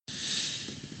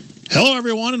Hello,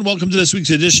 everyone, and welcome to this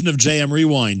week's edition of JM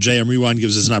Rewind. JM Rewind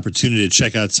gives us an opportunity to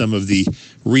check out some of the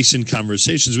recent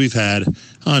conversations we've had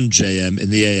on JM in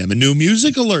the AM. A new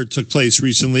music alert took place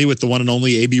recently with the one and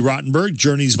only A.B. Rottenberg.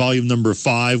 Journey's volume number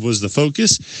 5 was the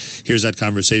focus. Here's that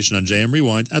conversation on JM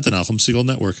Rewind at the Nachum Segal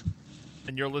Network.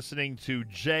 And you're listening to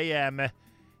JM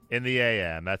in the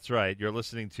AM. That's right. You're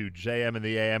listening to JM in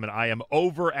the AM, and I am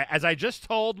over, as I just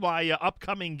told my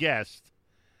upcoming guest,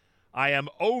 I am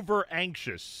over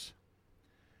anxious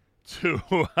to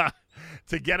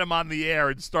get him on the air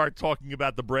and start talking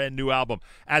about the brand new album.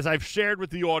 As I've shared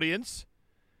with the audience,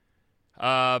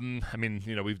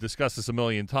 we've discussed this a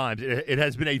million times. It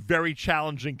has been a very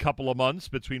challenging couple of months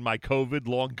between my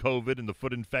long COVID, and the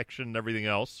foot infection and everything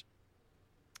else.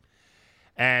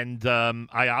 And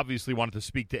I obviously wanted to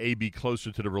speak to AB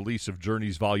closer to the release of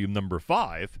Journey's volume number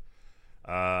 5.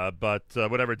 But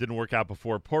whatever, it didn't work out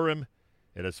before Purim.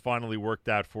 It has finally worked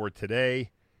out for today.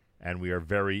 And we are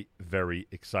very, very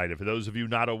excited. For those of you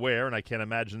not aware, and I can't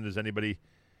imagine there's anybody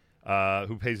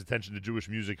who pays attention to Jewish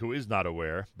music who is not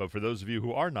aware, but for those of you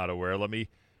who are not aware, let me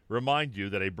remind you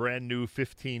that a brand new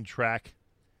 15-track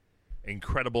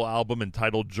incredible album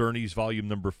entitled Journeys Volume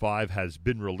Number 5 has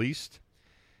been released.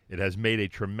 It has made a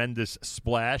tremendous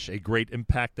splash, a great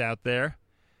impact out there,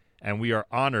 and we are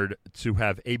honored to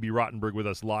have A.B. Rottenberg with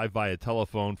us live via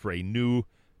telephone for a new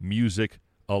music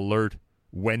alert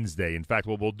Wednesday. In fact,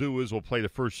 what we'll do is we'll play the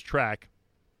first track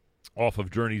off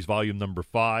of Journey's Volume Number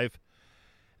 5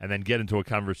 and then get into a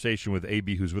conversation with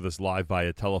AB, who's with us live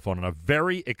via telephone on a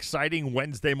very exciting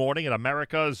Wednesday morning in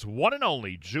America's one and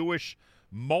only Jewish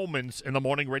Moments in the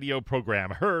Morning radio program.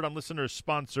 Heard on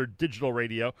listeners-sponsored digital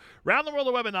radio. Around the world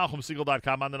of web at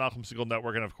NachumSegal.com, on the Nachum Segal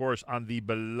Network, and, of course, on the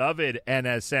beloved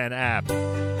NSN app.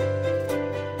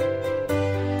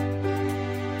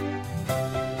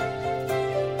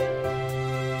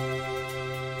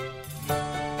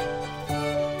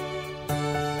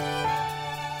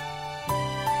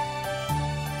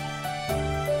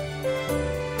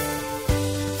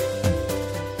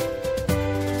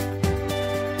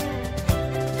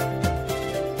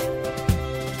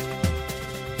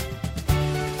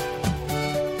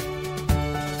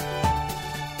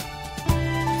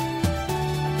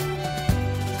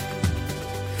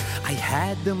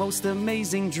 The most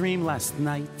amazing dream last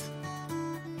night.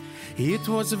 It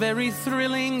was very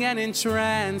thrilling and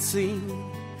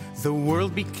entrancing. The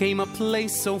world became a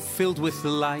place so filled with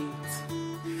light.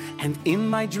 And in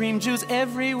my dream, Jews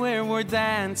everywhere were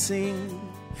dancing.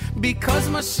 Because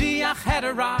Mashiach had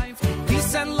arrived,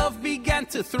 peace and love began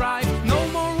to thrive. No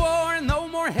more war, no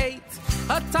more hate.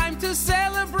 A time to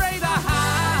celebrate.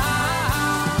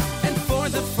 And for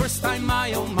the first time,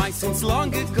 my oh my, since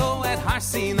long ago at Har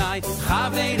Sinai,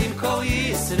 Chaverim Kol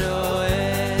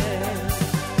Yisroel.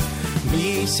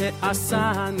 Mi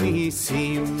she'asa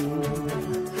nisim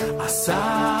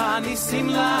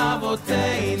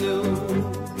la'avoteinu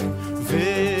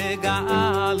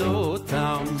ve'ga'al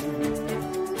otam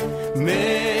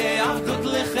me'avdut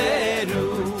lecheru.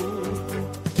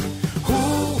 Hu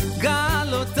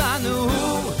ga'al otanu, hu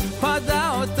pada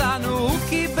otanu, hu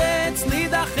kibetz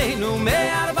nidachenu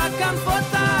me'arba kanfot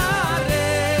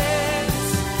haaretz.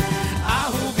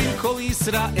 Ahuvim kol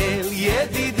Yisrael,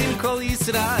 yedidim kol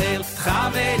Yisrael,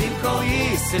 chaverim kol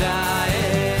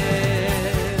Yisrael.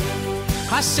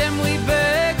 Hashem, we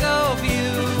beg of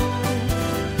you,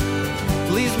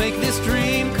 please make this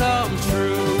dream come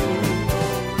true.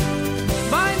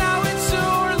 By now it's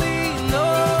surely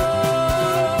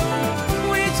known,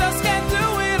 we just can't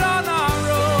do it on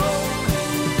our own.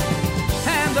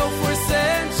 And though for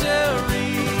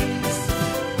centuries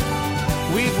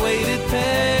we've waited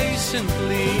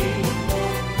patiently,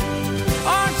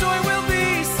 our joy will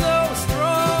be so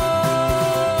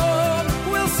strong,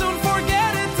 we'll soon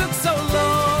forget it took so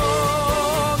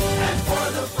long. And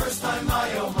for the first time, my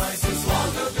oh my, since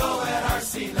long ago at Har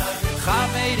Sinai,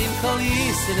 Chaverim Kol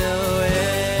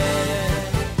Yisroel.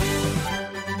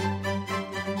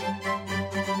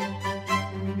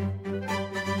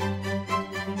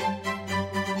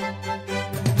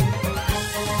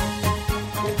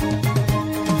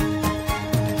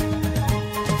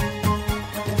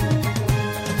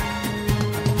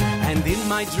 And in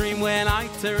my dream when I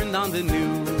turned on the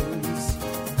news,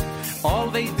 all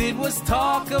they did was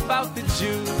talk about the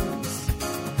Jews.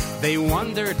 They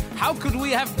wondered, how could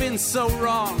we have been so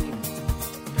wrong?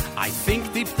 I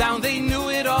think deep down they knew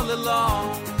it all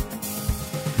along.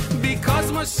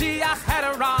 Because Mashiach had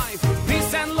arrived,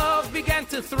 peace and love began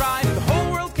to thrive. The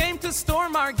whole world came to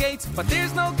storm our gates, but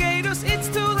there's no gators, it's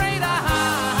too late.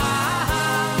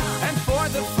 And for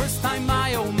the first time,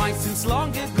 my oh my, since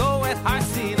long ago at Har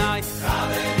Sinai,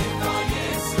 Chaverim Kol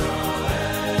Yisroel.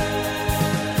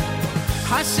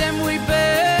 Hashem, we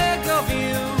beg of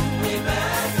you.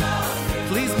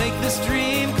 Please make this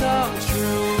dream come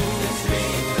true.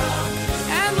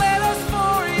 And let us,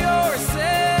 for your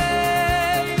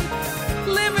sake,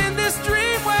 live in this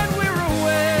dream when we're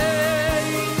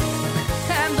away.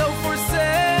 And though for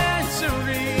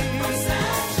centuries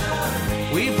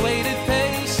we've waited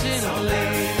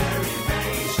patiently,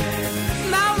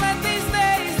 now let these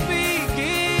days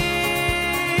begin.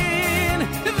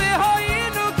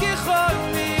 V'hoyinu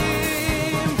kicholim.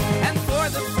 And for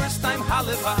the first time,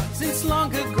 Haliva, since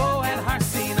long ago at Har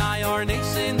Sinai, our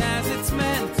nation has its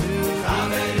meant to be.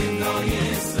 Chaverim kol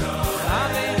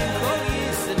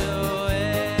Yisroel.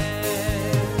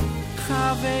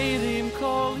 Chaverim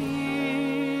kol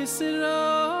Yisroel.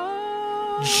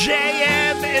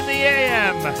 JM in the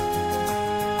AM.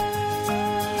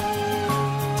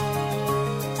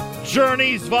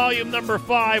 Journeys, volume number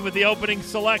 5, with the opening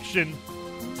selection.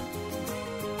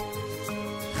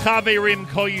 Chaverim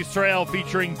Kol Yisrael,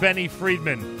 featuring Benny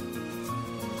Friedman.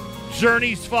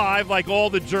 Journeys 5, like all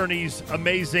the Journeys'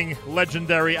 amazing,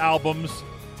 legendary albums,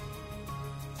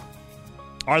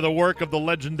 are the work of the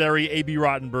legendary A.B.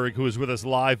 Rottenberg, who is with us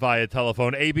live via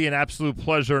telephone. A.B., an absolute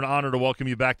pleasure and honor to welcome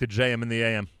you back to JM in the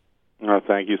AM.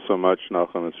 Thank you so much,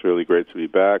 Nachum. It's really great to be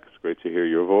back. It's great to hear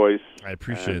your voice. I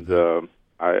appreciate that.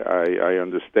 I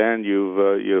understand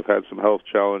you've had some health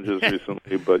challenges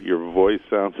recently, but your voice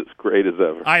sounds as great as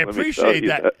ever. I appreciate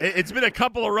that. It's been a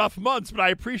couple of rough months, but I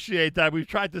appreciate that. We've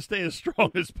tried to stay as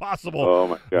strong as possible. Oh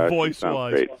my gosh,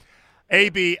 voice-wise.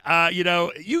 A.B.,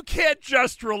 you can't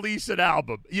just release an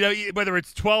album. Whether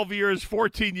it's 12 years,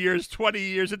 14 years, 20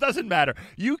 years, it doesn't matter.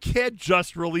 You can't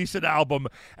just release an album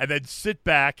and then sit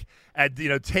back and,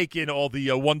 take in all the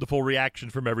wonderful reaction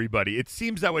from everybody. It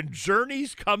seems that when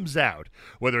Journeys comes out,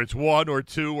 whether it's 1 or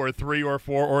 2 or 3 or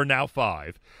 4 or now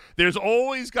 5, there's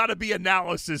always got to be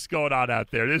analysis going on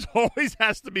out there. There's always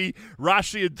has to be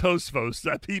Rashi and Tosfos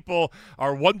that people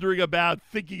are wondering about,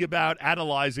 thinking about,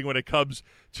 analyzing when it comes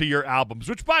to your albums,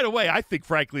 which, by the way, I think,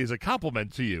 frankly, is a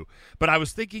compliment to you. But I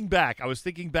was thinking back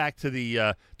to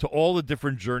the to all the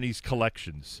different Journeys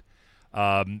collections.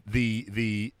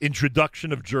 The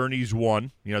introduction of Journeys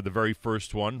 1, the very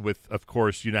first one, with, of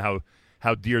course,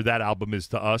 how dear that album is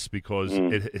to us, because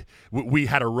we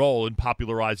had a role in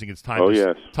popularizing its Time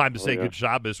to Say Good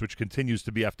Shabbos, which continues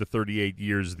to be, after 38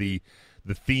 years, the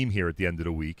theme here at the end of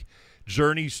the week.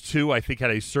 Journeys 2, I think,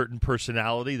 had a certain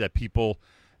personality that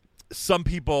some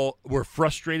people were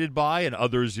frustrated by, and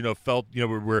others, felt,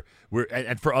 were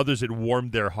and for others it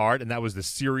warmed their heart, and that was the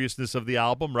seriousness of the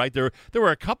album, right? There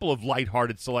were a couple of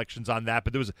lighthearted selections on that,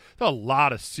 but there was a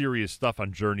lot of serious stuff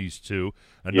on Journeys 2,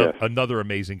 another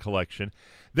amazing collection.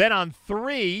 Then on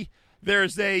 3,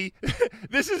 there's this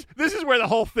is where the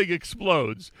whole thing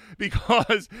explodes,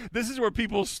 because this is where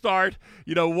people start,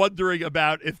 wondering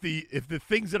about if the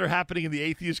things that are happening in the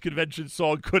Atheist Convention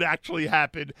song could actually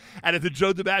happen, and if the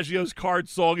Joe DiMaggio's card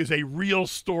song is a real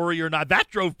story or not. That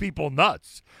drove people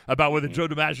nuts about whether Joe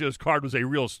DiMaggio's card was a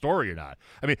real story or not.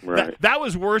 I mean, that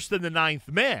was worse than The Ninth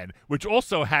Man, which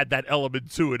also had that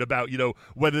element to it about,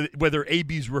 whether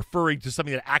AB's referring to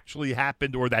something that actually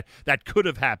happened or that could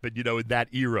have happened, in that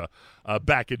era.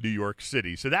 Back in New York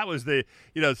City. So that was that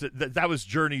was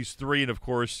Journeys 3, and of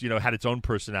course, had its own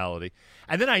personality.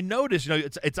 And then I noticed,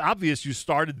 it's obvious you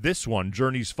started this one,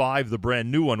 Journeys 5, the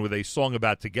brand new one, with a song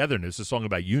about togetherness, a song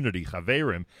about unity,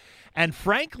 Chaverim. And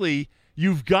frankly,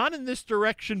 you've gone in this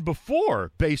direction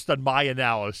before, based on my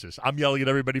analysis. I'm yelling at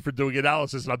everybody for doing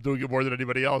analysis, and I'm doing it more than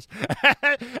anybody else.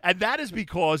 And that is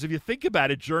because, if you think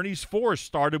about it, Journeys 4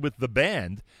 started with the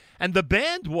band, and the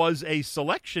band was a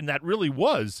selection that really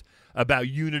was about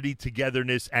unity,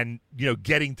 togetherness, and,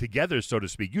 getting together, so to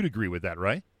speak. You'd agree with that,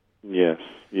 right? Yes.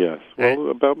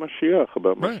 Well, about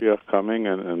Mashiach coming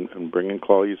and bringing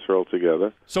Klal Yisrael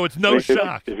together. So it's no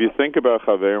shock. If you think about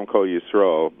Chaverim Kol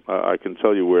Yisrael, I can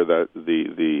tell you where that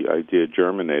the idea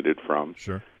germinated from.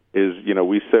 Sure. Is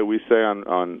we say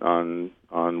on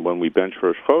when we bench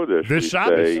Rosh Chodesh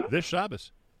this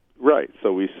Shabbos. Right.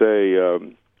 So we say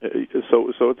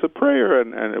so it's a prayer,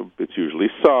 and it's usually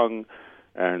sung.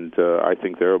 And I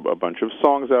think there are a bunch of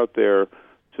songs out there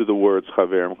to the words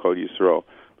Chaverim Kol Yisrael.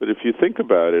 But if you think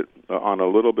about it on a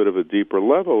little bit of a deeper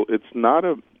level, it's not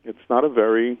a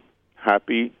very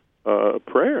happy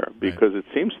prayer, because it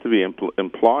seems to be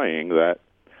implying that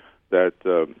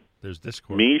there's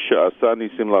discord. Misha Asa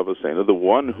Nisim Lavosenu, the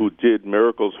one who did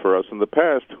miracles for us in the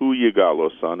past, Hu Yigal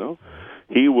Osanu,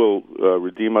 he will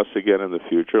redeem us again in the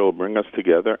future. He'll bring us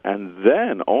together, and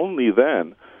then, only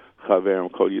then,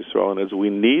 Chaverim Kol Yisrael. And as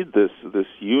we need this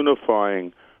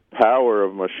unifying power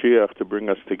of Mashiach to bring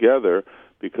us together,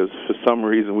 because for some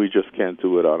reason we just can't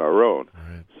do it on our own.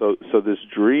 Right. So this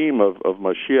dream of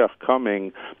Mashiach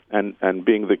coming and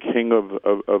being the king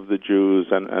of the Jews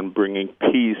and bringing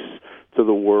peace to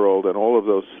the world and all of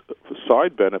those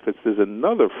side benefits, there's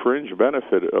another fringe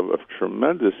benefit of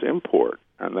tremendous import,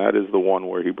 and that is the one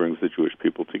where he brings the Jewish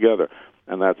people together,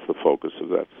 and that's the focus of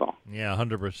that song. Yeah,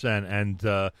 100%.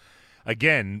 And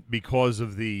again, because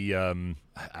of the,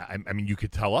 I mean, you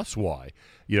could tell us why.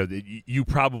 You know, you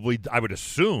probably, I would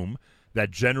assume that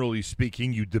generally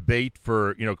speaking, you debate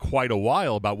for, you know, quite a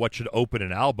while about what should open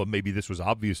an album. Maybe this was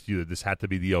obvious to you that this had to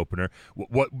be the opener.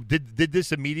 What did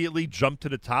this immediately jump to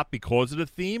the top because of the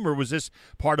theme, or was this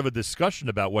part of a discussion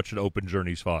about what should open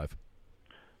Journeys 5?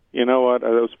 You know what? That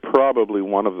was probably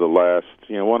one of the last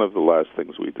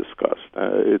things we discussed.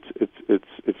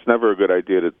 It's never a good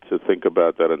idea to think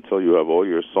about that until you have all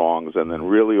your songs and then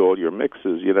really all your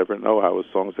mixes. You never know how a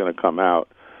song's going to come out,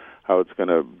 how it's going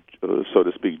to, so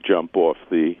to speak, jump off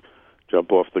the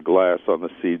glass on the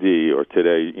CD, or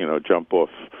today, you know, jump off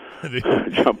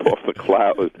the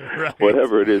cloud, right.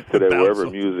 Whatever it is today, wherever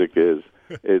music is.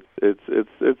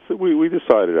 We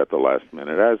decided at the last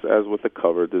minute, as with the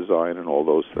cover design and all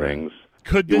those things.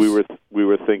 We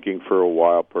were thinking for a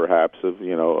while, perhaps, of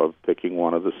picking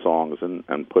one of the songs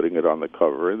and putting it on the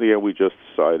cover. In the end, we just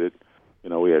decided, you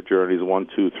know, we had Journeys 1,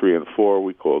 2, 3, and 4.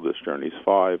 We called this Journeys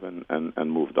 5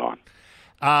 and moved on.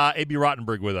 A.B.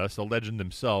 Rottenberg with us, the legend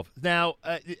himself. Now,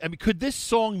 I mean, could this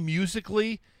song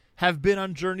musically have been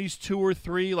on Journeys 2 or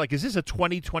 3? Like, is this a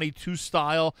 2022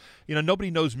 style? You know,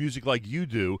 nobody knows music like you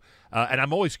do, and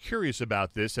I'm always curious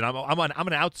about this. And I'm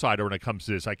an outsider when it comes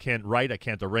to this. I can't write, I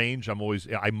can't arrange.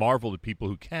 I marvel at people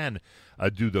who can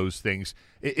do those things.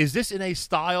 Is this in a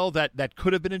style that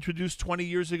could have been introduced 20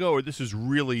 years ago, or this is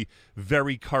really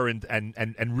very current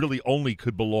and really only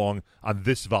could belong on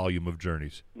this volume of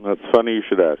Journeys? That's funny you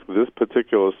should ask. This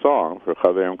particular song, for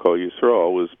Chaverim Kol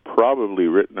Yisrael, was probably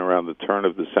written around the turn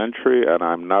of the century, and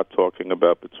I'm not talking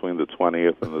about between the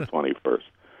 20th and the 21st.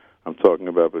 I'm talking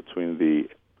about between the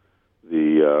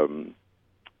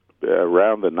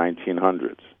around the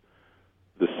 1900s.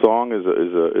 The song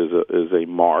is a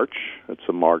march. It's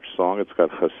a march song. It's got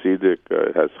Hasidic,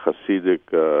 it has Hasidic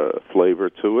flavor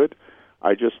to it.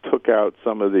 I just took out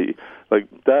some of the, like,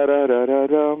 da da da da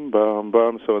dum bum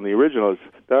bum. So in the original, it's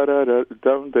da da da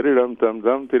dum da dum dum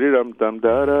dum dum dum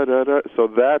da da da da. So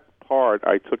that part,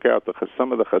 I took out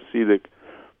some of the Hasidic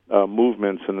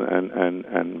movements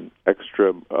and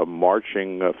extra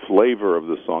marching flavor of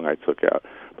the song I took out.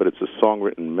 But it's a song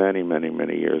written many, many,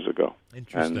 many years ago.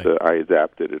 Interesting. And I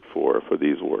adapted it for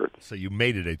these words. So you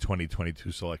made it a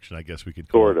 2022 selection, I guess we could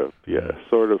call it. Sort of, yeah.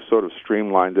 Sort of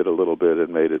streamlined it a little bit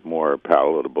and made it more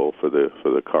palatable for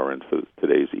the current, for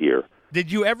today's ear. Did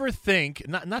you ever think,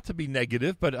 not to be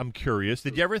negative, but I'm curious,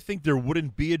 did you ever think there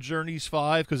wouldn't be a Journeys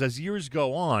 5? Because as years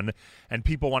go on and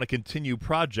people want to continue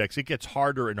projects, it gets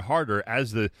harder and harder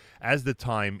as the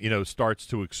time, you know, starts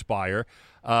to expire.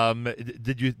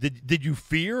 Did you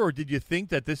fear, or did you think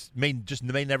that this may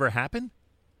never happen?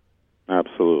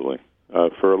 Absolutely.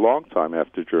 For a long time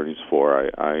after Journeys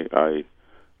 4, I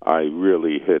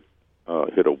really hit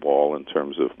a wall in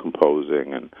terms of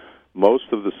composing, and most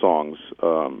of the songs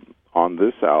on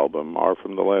this album are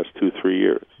from the last 2-3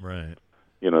 years. Right.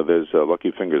 You know, there's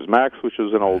Lucky Fingers Max, which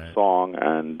was an old song,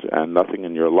 and Nothing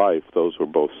in Your Life. Those were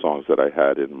both songs that I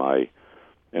had in my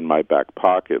back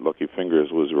pocket. Lucky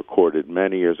Fingers was recorded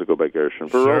many years ago by Gershon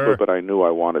Veroba, but I knew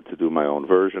I wanted to do my own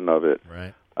version of it.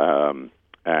 Right.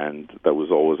 And that was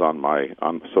always on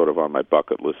my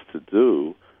bucket list to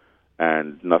do.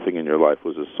 And Nothing in Your Life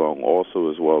was a song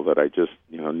also as well that I just,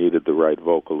 you know, needed the right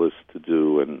vocalist to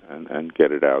do and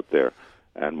get it out there.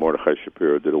 And Mordechai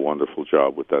Shapiro did a wonderful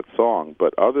job with that song.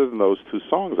 But other than those two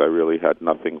songs, I really had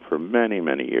nothing for many,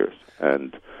 many years.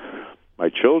 And my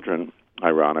children,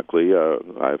 ironically,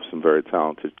 I have some very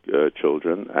talented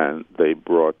children, and they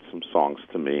brought some songs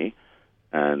to me,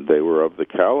 and they were of the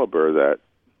caliber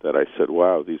that I said,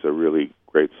 wow, these are really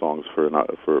great songs for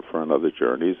another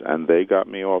Journeys, and they got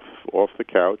me off the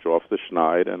couch, off the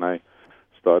schneid, and I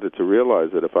started to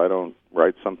realize that if I don't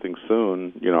write something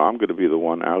soon, you know, I'm going to be the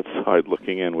one outside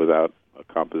looking in without a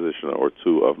composition or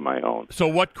two of my own. So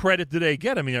what credit do they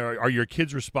get? I mean, are your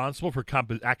kids responsible for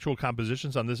actual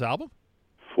compositions on this album?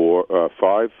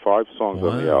 Five songs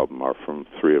on the album are from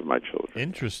 3 of my children.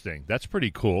 Interesting. That's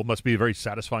pretty cool. Must be a very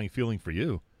satisfying feeling for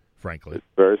you, frankly. It's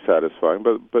very satisfying,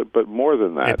 but more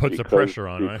than that, it puts the pressure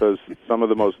on, because some of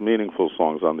the most meaningful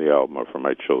songs on the album are for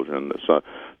my children. So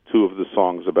 2 of the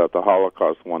songs about the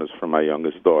Holocaust, one is for my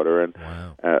youngest daughter, and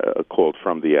called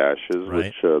 "From the Ashes,"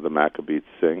 which the Maccabees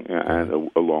sing, and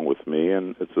along with me,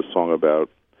 and it's a song about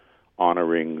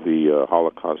honoring the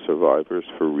Holocaust survivors,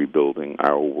 for rebuilding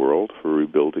our world, for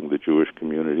rebuilding the Jewish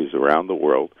communities around the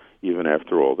world, even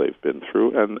after all they've been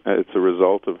through. And it's a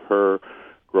result of her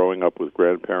growing up with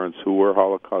grandparents who were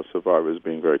Holocaust survivors,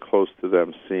 being very close to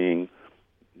them, seeing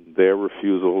their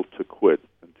refusal to quit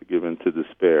and to give in to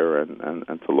despair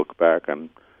and to look back, and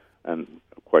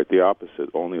quite the opposite,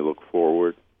 only look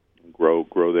forward,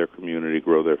 grow their community,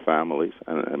 grow their families,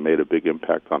 and made a big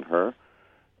impact on her.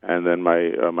 And then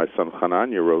my son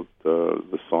Hananya wrote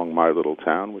the song "My Little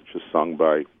Town," which is sung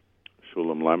by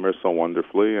Shulam Lemmer so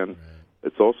wonderfully, and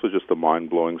it's also just a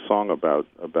mind-blowing song about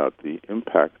the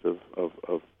impact of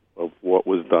what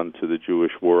was done to the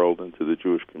Jewish world and to the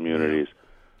Jewish communities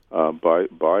by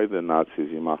the Nazis,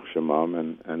 Yimach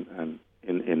Shemam, and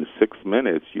in 6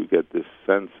 minutes you get this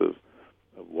sense of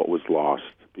what was lost,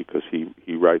 because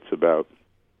he writes about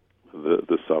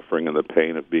the suffering and the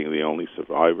pain of being the only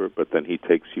survivor, but then he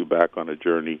takes you back on a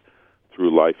journey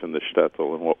through life in the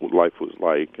shtetl and what life was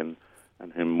like, and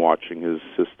him watching his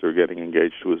sister getting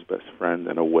engaged to his best friend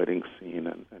and a wedding scene,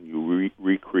 and you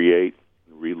recreate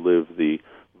and relive the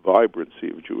vibrancy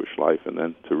of Jewish life, and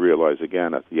then to realize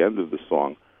again at the end of the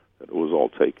song that it was all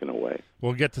taken away.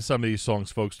 We'll get to some of these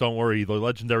songs, folks. Don't worry. The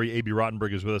legendary A.B.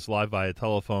 Rottenberg is with us live via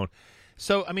telephone.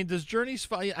 So, I mean, does Journey's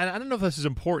Five, I don't know if this is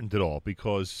important at all,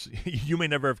 because you may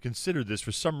never have considered this.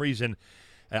 For some reason,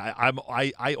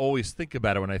 I always think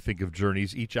about it when I think of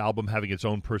Journeys, each album having its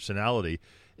own personality.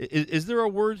 Is there a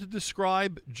word to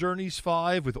describe Journey's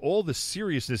Five with all the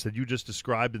seriousness that you just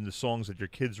described in the songs that your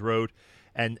kids wrote,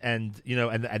 and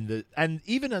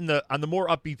even on the more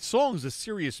upbeat songs, the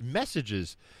serious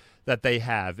messages that they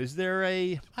have? Is there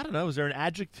is there an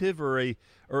adjective or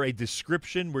a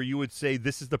description where you would say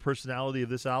this is the personality of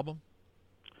this album?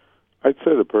 I'd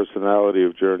say the personality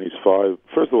of Journey's Five,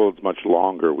 first of all, it's much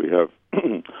longer. We have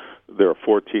there are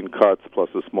 14 cuts plus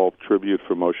a small tribute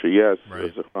for Moshe Yes,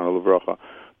 Zechrano Livracha.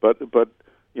 But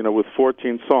with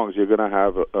 14 songs, you're going to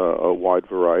have a wide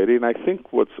variety. And I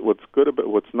think what's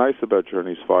nice about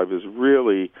Journey's Five is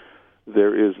really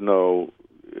there is no.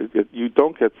 You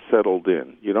don't get settled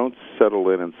in. You don't settle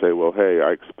in and say, well, hey,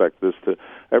 I expect this to...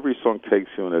 Every song takes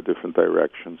you in a different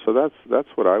direction. So that's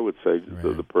what I would say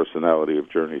the personality of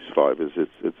Journey's Five is.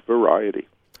 It's variety.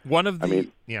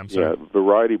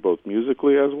 Variety both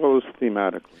musically as well as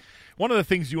thematically. One of the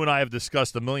things you and I have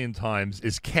discussed a million times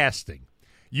is casting.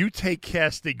 You take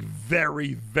casting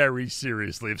very, very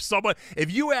seriously.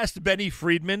 If you asked Benny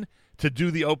Friedman to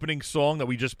do the opening song that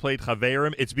we just played,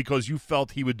 Chaverim, it's because you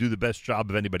felt he would do the best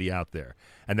job of anybody out there,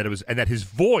 and that his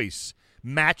voice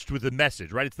matched with the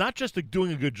message. Right? It's not just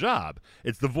doing a good job;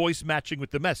 it's the voice matching with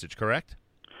the message. Correct?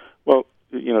 Well,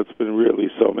 it's been really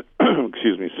so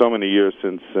many years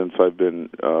since I've been,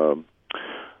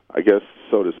 I guess,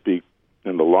 so to speak,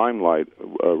 in the limelight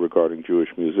regarding Jewish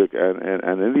music,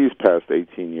 and in these past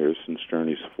 18 years since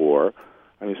Journeys 4,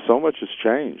 I mean, so much has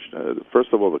changed.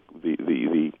 First of all,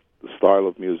 the style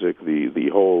of music,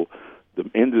 the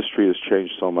industry has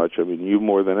changed so much. I mean, you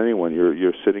more than anyone,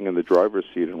 you're sitting in the driver's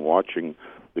seat and watching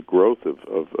the growth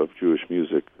of Jewish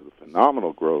music, the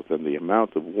phenomenal growth, and the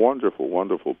amount of wonderful,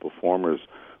 wonderful performers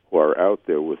who are out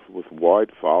there with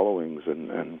wide followings,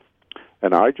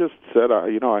 and I just said,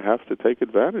 I have to take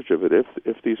advantage of it.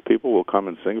 If these people will come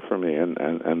and sing for me,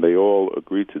 and they all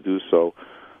agreed to do so.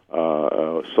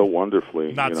 So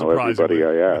wonderfully, not surprisingly.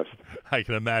 Everybody I asked. I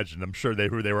can imagine. I'm sure they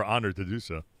were honored to do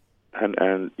so. And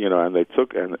they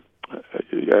took, and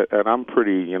I'm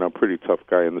pretty tough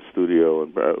guy in the studio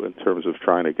in terms of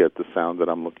trying to get the sound that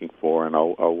I'm looking for, and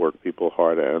I'll work people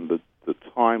hard, and the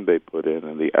time they put in,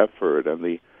 and the effort, and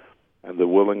the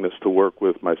willingness to work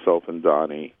with myself and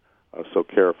Donnie so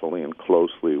carefully and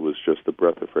closely was just a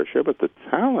breath of fresh air. But the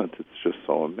talent, it's just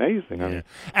so amazing. Yeah.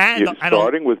 I mean,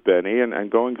 starting with Benny and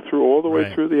going through all the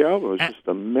way through the album, it's just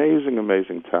amazing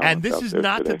talent. And this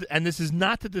is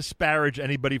not to disparage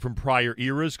anybody from prior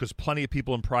eras, because plenty of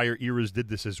people in prior eras did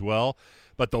this as well.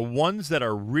 But the ones that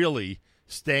are really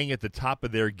staying at the top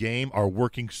of their game are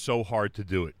working so hard to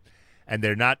do it. And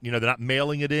they're not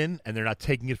mailing it in, and they're not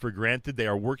taking it for granted. They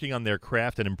are working on their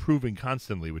craft and improving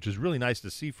constantly, which is really nice to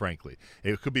see, frankly.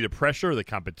 It could be the pressure, the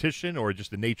competition, or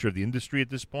just the nature of the industry at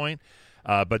this point.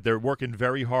 But they're working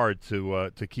very hard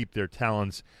to keep their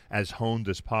talents as honed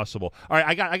as possible. All right,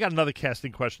 I got another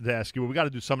casting question to ask you. We got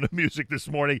to do some of the music this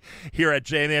morning here at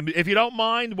JM. If you don't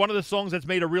mind, one of the songs that's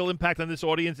made a real impact on this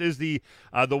audience is the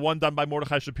one done by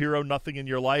Mordechai Shapiro, "Nothing in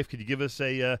Your Life." Could you give us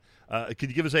a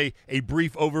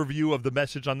brief overview of the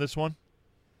message on this one?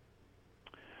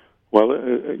 Well,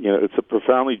 it's a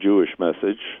profoundly Jewish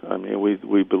message. I mean,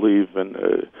 we believe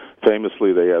in.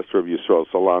 Famously, they asked Rabbi Yisrael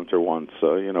Salanter once,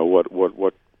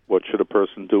 what should a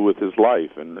person do with his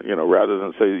life, and rather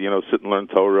than say sit and learn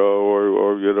Torah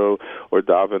or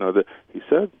daven, he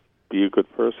said be a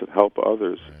good person, help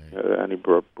others, and he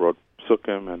brought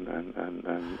psukim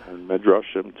and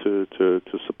medrashim to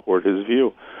support his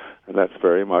view, and that's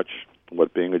very much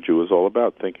what being a Jew is all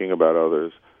about: thinking about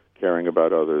others, caring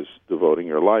about others, devoting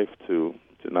your life to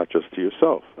not just to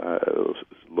yourself,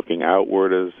 looking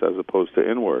outward as opposed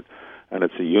to inward. And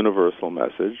it's a universal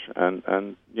message.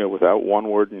 And without one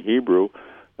word in Hebrew,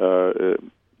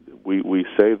 we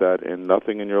say that in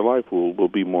nothing in your life will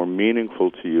be more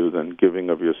meaningful to you than giving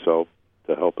of yourself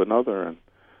to help another.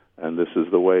 And this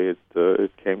is the way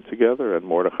it came together. And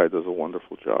Mordechai does a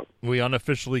wonderful job. We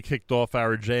unofficially kicked off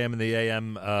our JM in the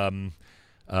AM.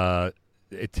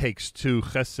 It Takes Two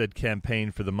Chesed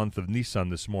campaign for the month of Nisan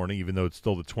this morning, even though it's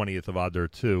still the 20th of Adar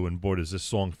too. And boy, does this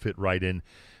song fit right in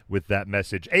with that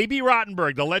message. A.B.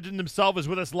 Rottenberg, the legend himself, is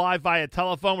with us live via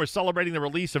telephone. We're celebrating the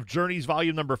release of Journeys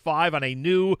Volume Number 5 on a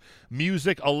new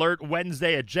Music Alert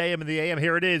Wednesday at JM in the AM.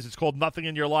 Here it is. It's called Nothing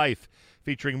in Your Life,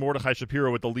 featuring Mordechai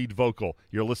Shapiro with the lead vocal.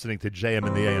 You're listening to JM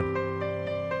in the AM.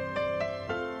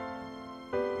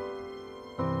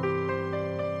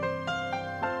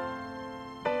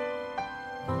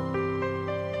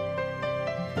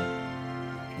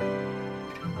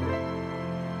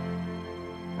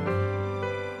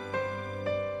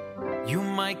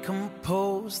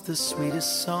 Compose the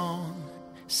sweetest song,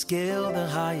 scale the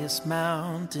highest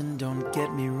mountain, don't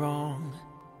get me wrong.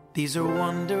 These are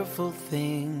wonderful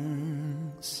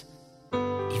things,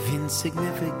 even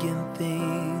significant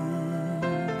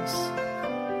things.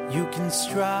 You can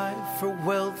strive for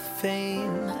wealth,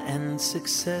 fame, and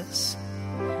success,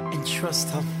 and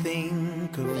trust I'll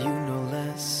think of you no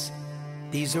less.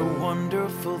 These are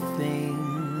wonderful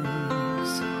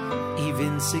things,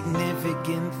 even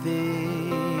significant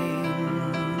things.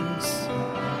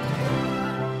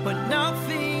 But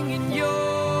nothing in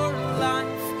your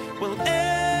life will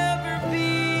ever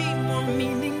be more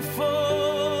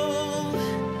meaningful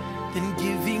than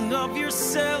giving of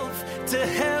yourself to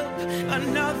help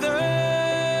another.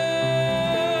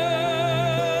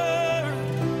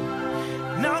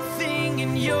 Nothing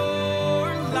in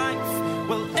your life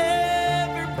will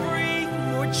ever bring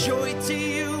more joy to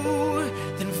you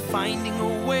than finding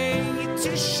a way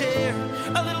to share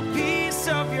a little piece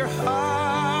of your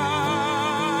heart.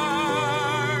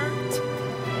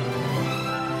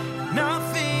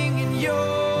 Nothing in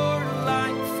your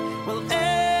life will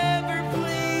ever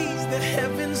please the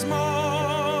heavens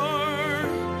more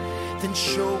than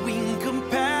showing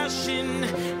compassion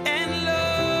and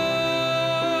love.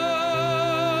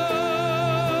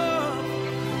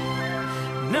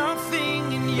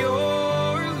 Nothing in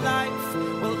your life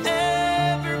will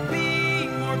ever be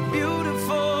more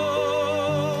beautiful.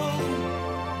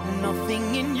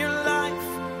 Nothing in your life,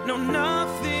 no,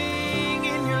 nothing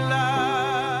in your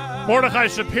life. Mordechai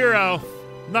Shapiro,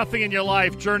 Nothing in Your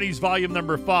Life, Journeys Volume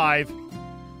Number 5.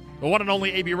 The one and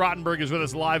only A.B. Rottenberg is with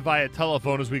us live via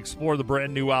telephone as we explore the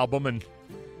brand new album and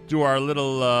do our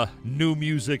little new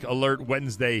music alert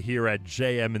Wednesday here at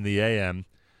JM in the AM.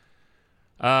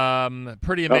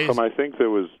 Pretty amazing. Malcolm, I think there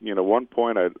was, one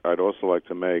point I'd also like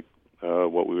to make,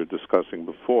 what we were discussing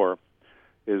before,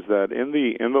 is that in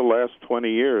the last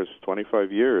 20 years,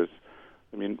 25 years,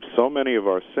 I mean, so many of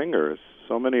our singers,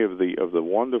 so many of the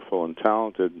wonderful and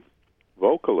talented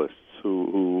vocalists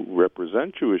who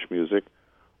represent Jewish music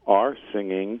are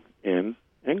singing in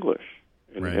English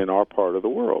in our part of the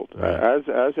world. Right. As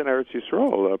in Eretz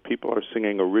Yisrael, people are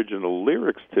singing original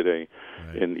lyrics today.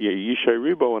 Right. And Yishai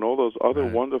Ribo and all those other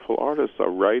wonderful artists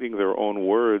are writing their own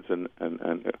words and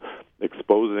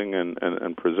exposing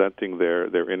and presenting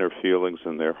their inner feelings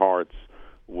and their hearts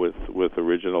with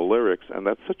original lyrics. And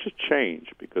that's such a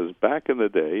change, because back in the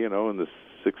day, in the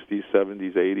 60s,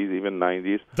 70s, 80s, even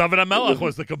 90s. David HaMelech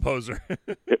was the composer.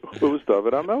 it was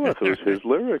David HaMelech. It was his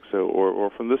lyrics, or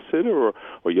from the Siddur,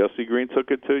 or Yossi Green took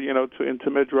it into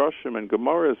Midrashim and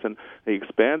Gemaras, and he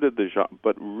expanded the genre.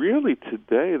 But really,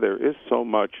 today there is so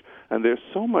much, and they're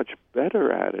so much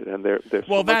better at it, and they're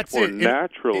so much more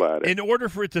natural at it. In order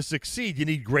for it to succeed, you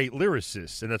need great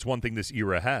lyricists, and that's one thing this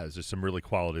era has. There's some really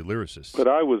quality lyricists. But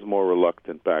I was more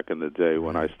reluctant back in the day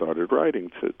when I started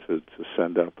writing to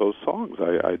send out those songs.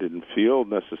 I didn't feel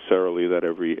necessarily that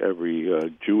every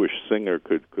Jewish singer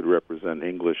could represent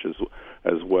English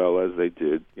as well as they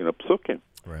did, psukim.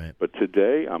 Right. But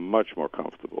today, I'm much more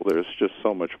comfortable. There's just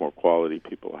so much more quality.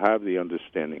 People have the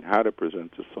understanding how to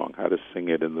present a song, how to sing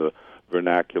it in the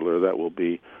vernacular that will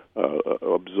be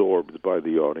absorbed by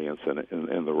the audience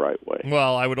in the right way.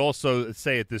 Well, I would also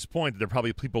say at this point that there are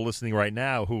probably people listening right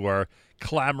now who are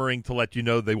clamoring to let you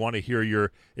know they want to hear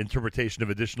your interpretation of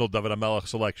additional David HaMelech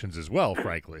selections as well,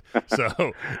 frankly.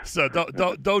 So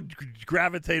don't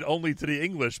gravitate only to the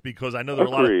English, because I know there are a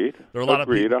lot of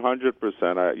people.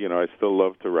 100%. I still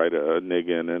love to write a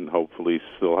niggin and hopefully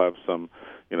still have some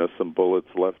bullets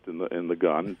left in the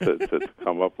gun to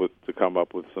come up with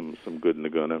some good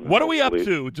nigunim. What are we up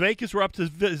to? Jamaica's, we're up to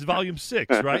volume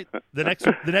 6, right? The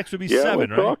next would be 7, right?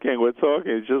 We're talking.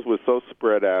 It's just we're so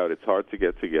spread out. It's hard to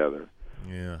get together.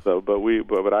 Yeah. So,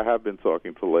 but I have been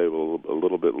talking to label a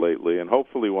little bit lately, and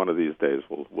hopefully one of these days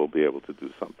we'll be able to do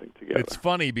something together. It's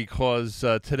funny because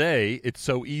today it's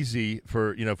so easy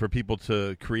for people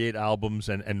to create albums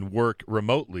and work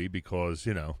remotely because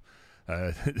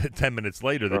 10 minutes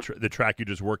later, the track you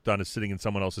just worked on is sitting in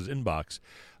someone else's inbox.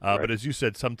 Right. But as you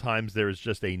said, sometimes there is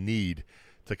just a need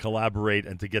to collaborate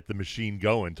and to get the machine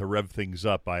going, to rev things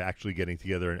up by actually getting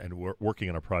together and working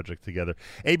on a project together.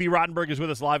 A.B. Rottenberg is with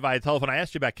us live via telephone. I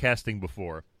asked you about casting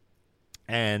before,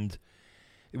 and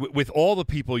with all the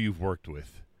people you've worked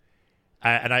with,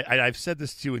 and I've said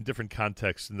this to you in different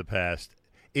contexts in the past,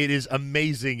 it is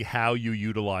amazing how you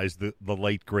utilize the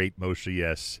late, great Moshe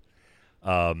Yes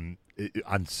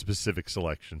on specific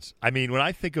selections. I mean, when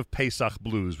I think of Pesach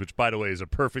Blues, which, by the way,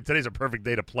 today's a perfect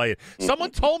day to play it.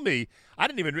 Someone told me, I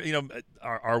didn't even,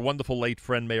 our wonderful late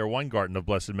friend Mayor Weingarten of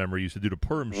blessed memory used to do the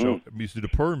Purim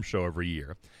show every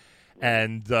year.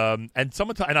 And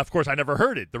someone and of course I never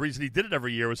heard it. The reason he did it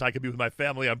every year was I could be with my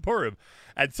family on Purim.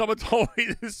 And someone told me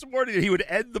this morning that he would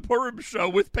end the Purim show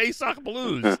with Pesach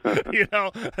Blues.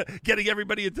 Getting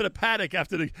everybody into the paddock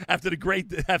after the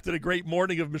great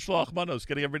morning of Mishloach Manos,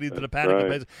 getting everybody into the paddock.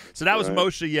 Right. So that was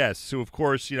Moshe Yes, who of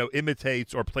course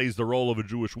imitates or plays the role of a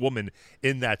Jewish woman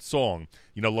in that song.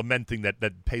 Lamenting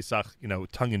that Pesach,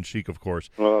 tongue in cheek, of course.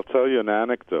 Well, I'll tell you an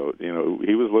anecdote.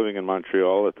 He was living in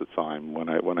Montreal at the time when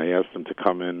I asked him to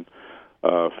come in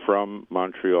from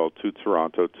Montreal to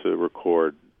Toronto to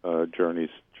record Journeys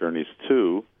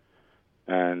 2,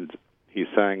 and he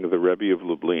sang the Rebbe of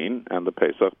Lublin and the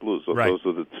Pesach Blues. So those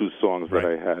are the two songs that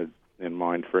I had in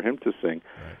mind for him to sing.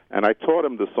 Right. And I taught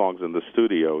him the songs in the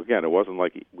studio. Again, it wasn't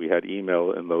like we had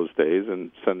email in those days,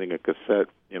 and sending a cassette,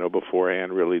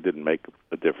 beforehand really didn't make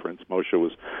a difference. Moshe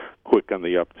was quick on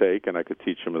the uptake, and I could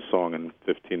teach him a song in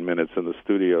 15 minutes in the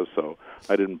studio, so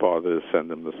I didn't bother to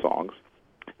send him the songs.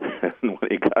 And when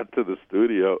he got to the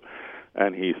studio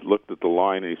and he looked at the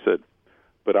line and he said,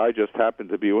 "But I just happened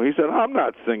to be," he said, "I'm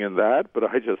not singing that, but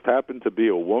I just happened to be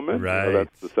a woman." Right.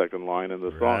 That's the second line in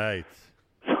the song. Right.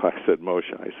 So I said,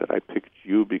 "Moshe," I picked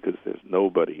you because there's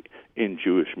nobody in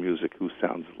Jewish music who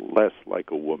sounds less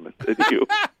like a woman than you."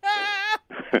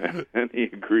 And he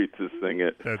agreed to sing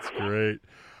it. That's great.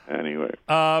 Anyway.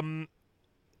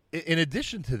 In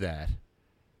addition to that,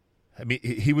 I mean,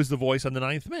 he was the voice on The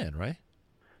Ninth Man, right?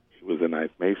 He was the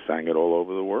Ninth Man. He sang it all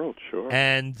over the world, sure.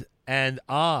 And when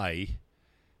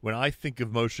I think of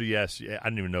Moshe Yes, I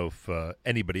don't even know if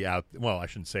anybody out, well, I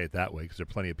shouldn't say it that way because there are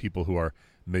plenty of people who are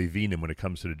Mevinim when it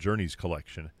comes to the Journeys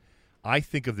collection. I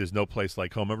think of There's No Place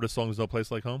Like Home. Remember the song There's No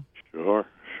Place Like Home? Sure.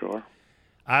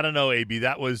 I don't know, A.B.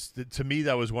 To me,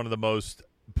 that was one of the most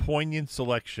poignant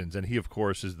selections, and he, of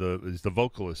course, is the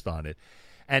vocalist on it.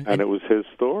 And it was his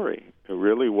story. It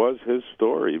really was his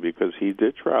story because he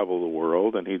did travel the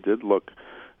world and he did look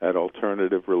at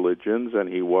alternative religions, and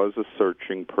he was a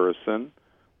searching person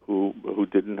who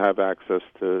didn't have access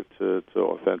to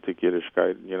authentic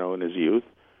Yiddishkeit, in his youth,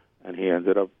 and he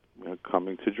ended up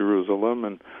coming to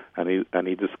Jerusalem, and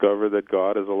he discovered that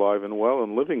God is alive and well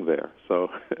and living there. So,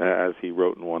 as he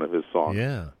wrote in one of his songs.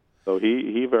 Yeah. So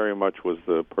he very much was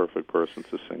the perfect person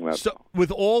to sing that song.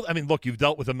 Look, you've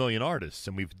dealt with a million artists,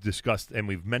 and we've discussed and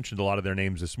we've mentioned a lot of their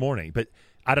names this morning. But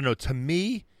I don't know. To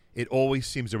me, it always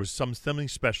seems there was something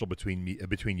special between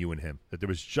you and him. That there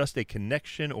was just a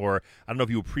connection, or I don't know if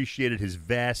you appreciated his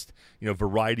vast,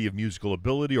 variety of musical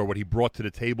ability, or what he brought to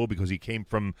the table because he came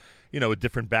from, a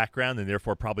different background and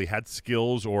therefore probably had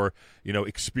skills or,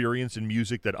 experience in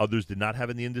music that others did not have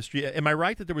in the industry. Am I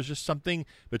right that there was just something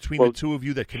between the two of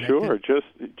you that connected? Sure.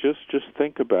 Just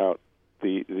think about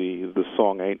the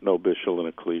song "Ain't No Bishul in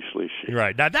a Klishli."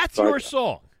 Right. Now that's your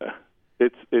song.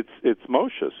 It's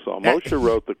Moshe's song. Moshe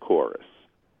wrote the chorus.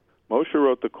 Moshe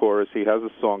wrote the chorus. He has a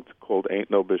song called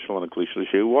 "Ain't No Bishul and a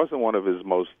Klishlishi." It wasn't one of his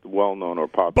most well-known or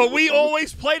popular. But we songs.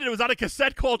 always played it. It was on a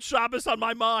cassette called Shabbos on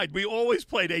My Mind. We always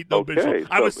played "Ain't No Bishul."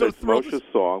 I was so it's thrilled. Moshe's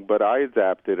song, but I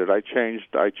adapted it. I changed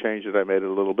it. I made it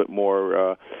a little bit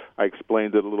more. I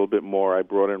explained it a little bit more. I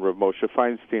brought in Rav Moshe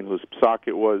Feinstein, whose psak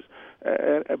it was.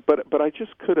 But I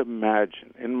just could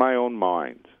imagine in my own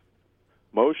mind,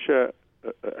 Moshe,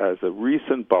 as a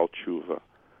recent Baal Tshuva,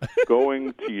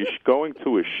 going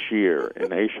to a shir in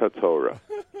Eish HaTorah,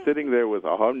 sitting there with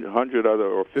 100 other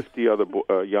or 50 other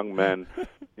young men,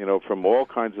 from all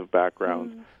kinds of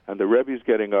backgrounds, and the Rebbe's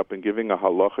getting up and giving a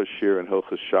halacha shir in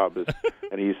Hilchos Shabbos,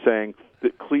 and he's saying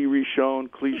Kli Rishon,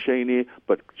 Kli Sheni,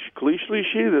 but Kli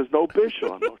Shlishi, there's no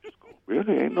bishul. I'm just going,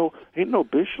 really? Ain't no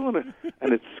bishul in it?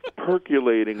 And it's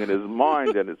percolating in his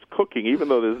mind, and it's cooking, even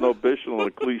though there's no bishul in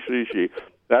a Kli Shlishi.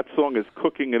 That song is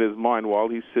cooking in his mind while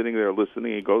he's sitting there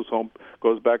listening. He goes home,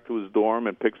 goes back to his dorm,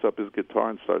 and picks up his guitar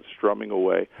and starts strumming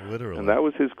away. Literally. And that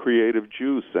was his creative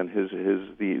juice and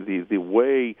the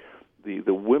way,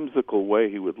 the whimsical way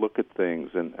he would look at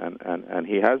things, and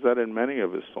he has that in many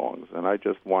of his songs. And I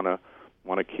just want to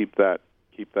keep that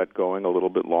going a little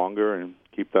bit longer and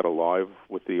keep that alive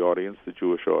with the audience, the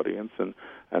Jewish audience, and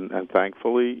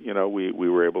thankfully, we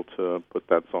were able to put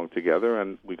that song together,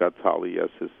 and we got Tali, yes,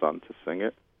 his son, to sing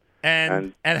it.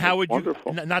 And how would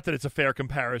wonderful. you? Not that it's a fair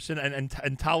comparison, and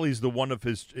Tali's is the one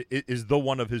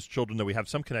of his children that we have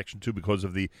some connection to because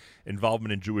of the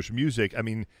involvement in Jewish music. I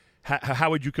mean, how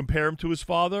would you compare him to his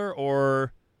father,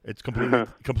 or it's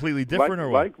completely different, or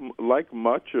what? Like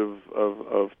much of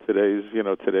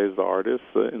today's artists,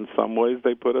 in some ways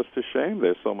they put us to shame.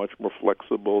 They're so much more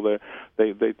flexible.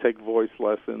 They take voice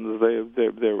lessons.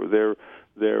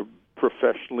 They're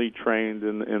professionally trained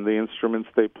in the instruments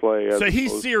they play. So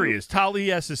he's serious.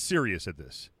 Tali S is serious at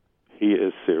this. He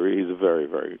is serious. He's very,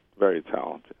 very, very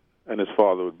talented, and his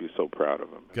father would be so proud of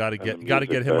him. Got to get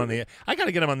him on the air. I got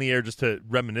to get him on the air just to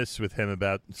reminisce with him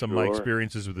about some of my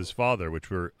experiences with his father,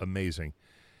 which were amazing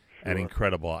and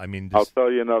incredible. I mean, I'll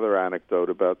tell you another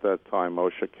anecdote about that time.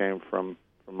 Moshe came from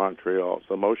Montreal,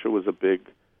 so Moshe was a big.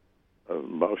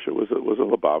 Moshe was a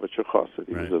Lubavitcher Chassid.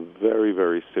 He was a very,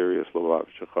 very serious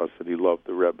Lubavitcher Chassid. He loved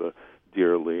the Rebbe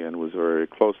dearly and was very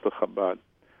close to Chabad.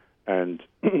 And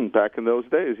back in those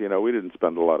days, we didn't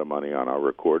spend a lot of money on our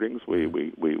recordings. We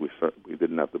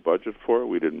didn't have the budget for it.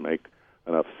 We didn't make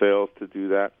enough sales to do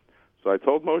that. So I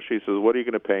told Moshe, he says, "What are you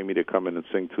going to pay me to come in and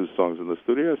sing 2 songs in the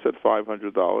studio?" I said,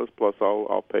 $500 plus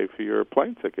I'll pay for your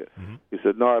plane ticket. Mm-hmm. He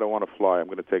said, "No, I don't want to fly. I'm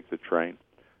going to take the train."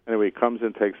 Anyway, he comes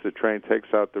in, takes the train,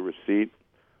 takes out the receipt.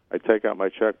 I take out my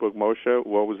checkbook. Moshe,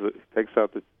 what was it? Takes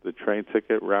out the train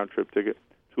ticket, round trip ticket,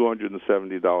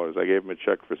 $270. I gave him a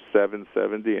check for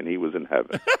 $770, and he was in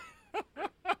heaven.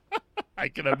 I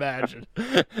can imagine.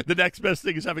 The next best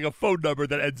thing is having a phone number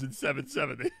that ends in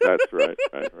 770. That's right.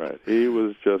 He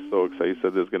was just so excited. He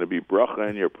said, "There's going to be bracha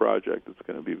in your project. It's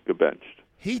going to be gebenched."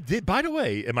 He did. By the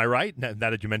way, am I right? Now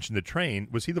that you mentioned the train,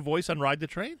 was he the voice on Ride the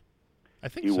Train? I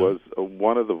think he was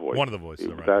one of the voices. One of the voices.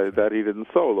 That he didn't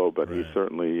solo, but he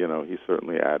certainly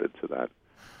added to that.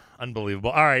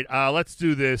 Unbelievable. All right, let's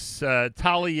do this.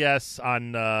 Tali yes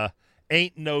on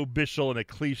Ain't No Bishul and a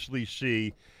Kli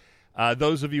Shlishi.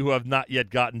 Those of you who have not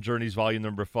yet gotten Journeys Volume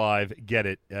Number 5, get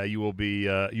it. You will be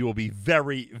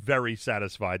very, very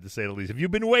satisfied, to say the least. If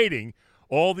you've been waiting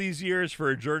all these years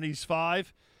for a Journeys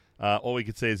 5, all we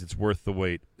can say is it's worth the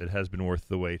wait. It has been worth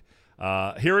the wait.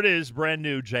 Here it is, brand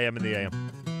new, JM in the AM.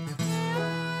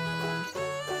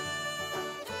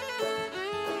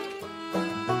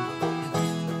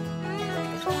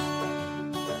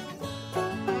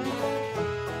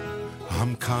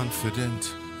 I'm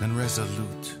confident and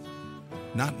resolute.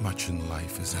 Not much in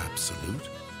life is absolute.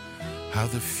 How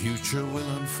the future will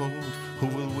unfold, who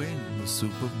will win the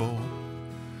Super Bowl.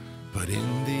 But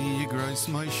in the Igros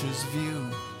Moshe's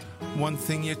view, one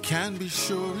thing you can be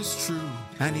sure is true,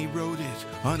 and he wrote it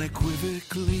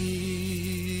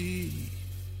unequivocally.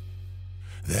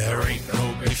 There ain't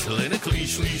no bishul in a Kli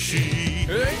Shlishi.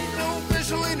 Ain't no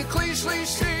bishul in a Kli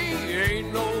Shlishi.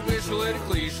 Ain't no bishul in a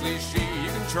Kli Shlishi.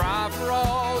 You can try for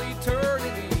all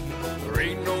eternity. There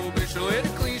ain't no bishul in a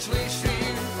Kli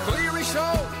Shlishi. Kli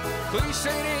Rishon, Kli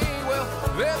Sheni. Well,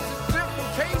 there's a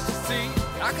different case to see.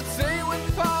 I could say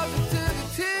with positivity.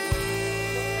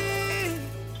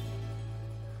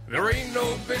 There ain't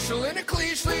no bishul in a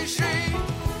Kli Shlishi.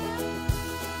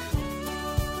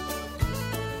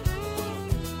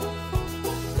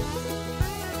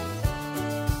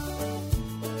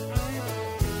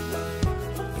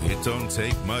 It don't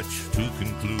take much to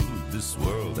conclude this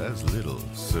world has little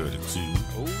certitude.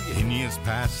 In years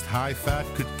past, high fat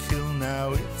could kill.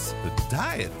 Now it's the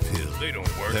diet pill. They don't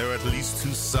work. There are at least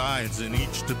two sides in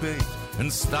each debate,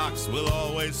 and stocks will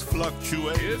always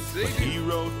fluctuate. Yes, they but do. he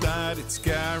wrote that it's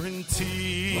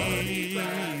guaranteed.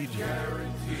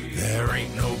 There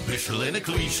ain't no bishel in a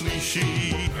cliche.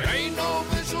 Ain't no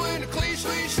bishel in a cliche.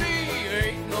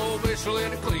 Ain't no bishel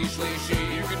in a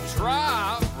cliche. You can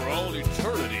try for all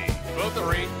eternity, but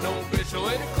there ain't no bishel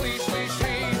in a cliche.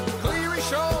 Cleary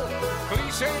show,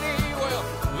 cliche. Well,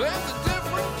 that's a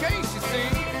different case, you see.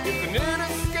 It's an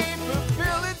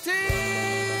inescapability.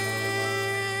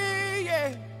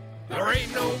 Yeah, there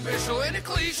ain't no bishel in a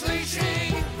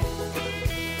cliche.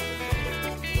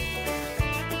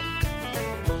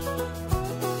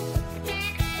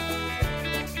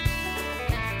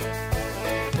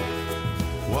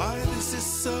 Why this is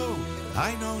so,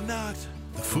 I know not.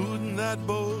 The food in that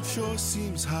bowl sure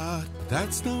seems hot.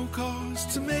 That's no cause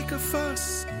to make a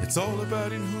fuss. It's all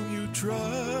about in whom you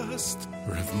trust.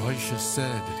 Rev Moshe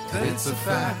said that it's a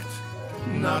fact,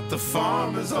 not the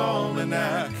farmer's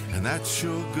almanac. And that's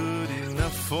sure good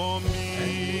enough for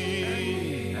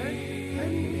me.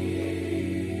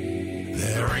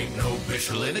 There ain't no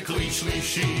bishel in a cliche.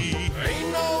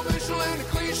 Ain't no bishel in a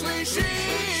cliche.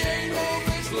 Ain't no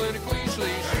bishel in a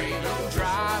cliche. Ain't no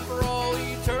try for all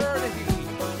eternity.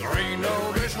 There ain't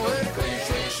no bishel in a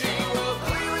cliche. Well,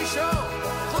 clearly show,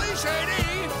 cliche.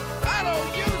 I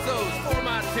don't use those for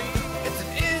my tea. It's an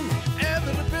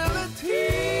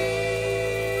inevitability.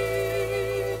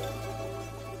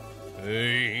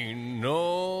 Ain't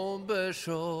no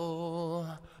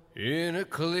bishel in a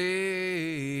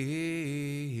cliche.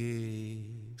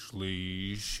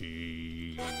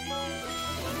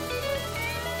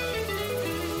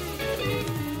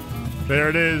 There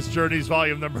it is, Journey's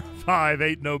volume number 5,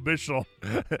 Ain't No Bishel.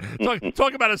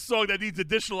 Talk about a song that needs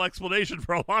additional explanation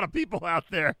for a lot of people out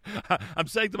there. I'm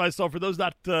saying to myself, for those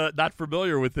not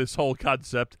familiar with this whole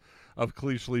concept of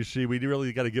cliche, we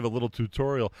really got to give a little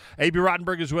tutorial. A.B.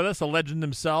 Rottenberg is with us, a legend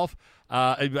himself.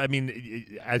 I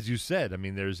mean, as you said, I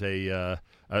mean, there's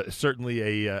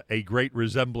certainly a great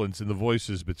resemblance in the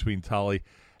voices between Tali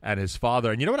and his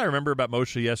father. And you know what I remember about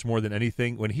Moshe Yes more than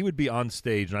anything? When he would be on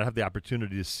stage, and I'd have the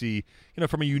opportunity to see,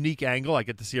 from a unique angle, I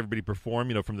get to see everybody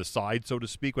perform, from the side, so to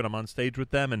speak, when I'm on stage with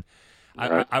them. And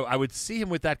I would see him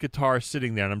with that guitar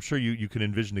sitting there, and I'm sure you can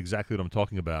envision exactly what I'm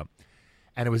talking about.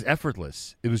 And it was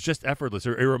effortless. It was just effortless.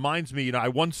 It reminds me, I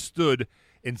once stood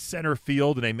in center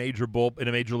field in a major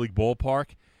league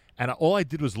ballpark, and all I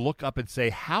did was look up and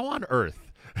say, how on earth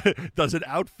does an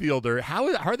outfielder, how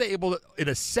are they able to, in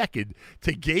a second,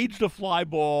 to gauge the fly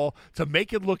ball, to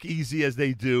make it look easy as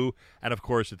they do? And, of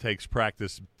course, it takes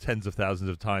practice tens of thousands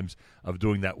of times of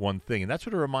doing that one thing. And that's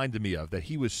what it reminded me of, that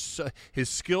he was his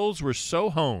skills were so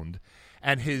honed,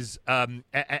 and his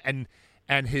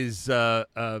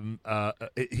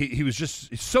he was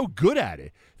just so good at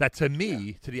it that to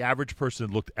me, to the average person,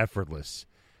 it looked effortless.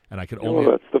 And I could only...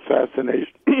 Well, that's the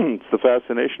fascination. It's the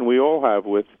fascination we all have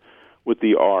with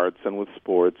the arts and with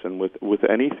sports and with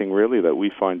anything really that we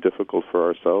find difficult for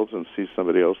ourselves and see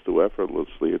somebody else do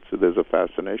effortlessly. There's a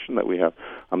fascination that we have.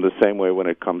 I'm the same way when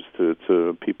it comes to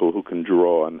people who can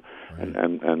draw and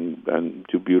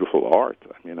do beautiful art.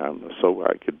 I mean, I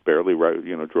could barely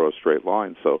draw a straight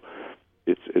line. So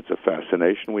it's a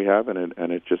fascination we have, and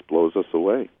it just blows us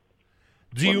away.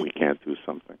 When we can't do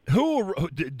something. Who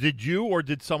did you or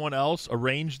did someone else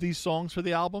arrange these songs for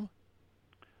the album?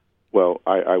 Well,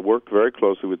 I worked very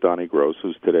closely with Donnie Gross,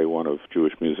 who's today one of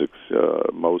Jewish music's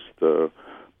most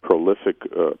prolific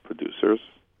producers.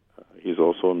 He's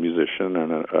also a musician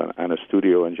and a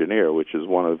studio engineer, which is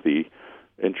one of the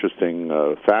interesting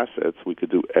facets. We could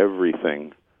do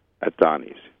everything at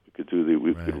Donnie's.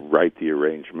 We could write the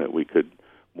arrangement. We could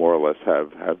more or less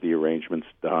have the arrangements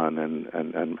done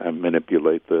and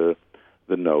manipulate the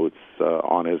notes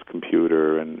on his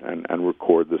computer and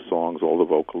record the songs. All the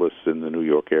vocalists in the New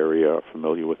York area are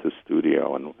familiar with his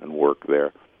studio and work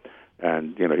there.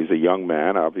 And, he's a young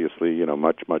man, obviously,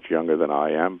 much, much younger than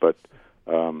I am, but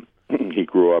he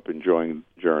grew up enjoying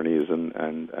Journeys and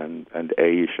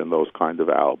Aish and those kind of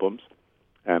albums.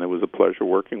 And it was a pleasure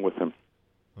working with him.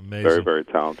 Amazing. Very, very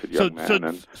talented young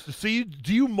man. So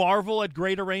do you marvel at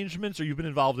great arrangements, or you've been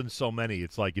involved in so many,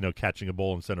 it's like, catching a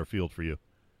ball in center field for you?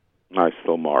 I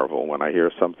still marvel when I hear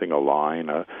something, a line.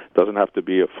 It doesn't have to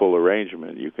be a full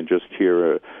arrangement. You can just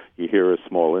hear a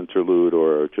small interlude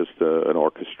or just an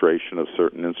orchestration of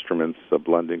certain instruments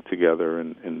blending together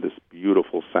in this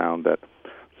beautiful sound that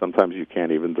sometimes you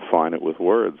can't even define it with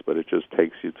words, but it just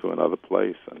takes you to another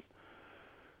place. And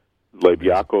Leib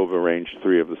Yaakov arranged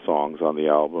 3 of the songs on the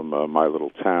album, My Little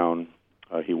Town.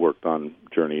 He worked on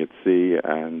Journey at Sea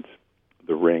and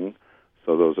The Ring.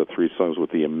 So those are 3 songs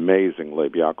with the amazing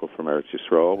Leib Yaakov from Eretz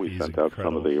Yisrael. We sent out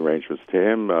some of the arrangements to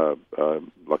him.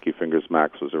 Lucky Fingers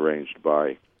Max was arranged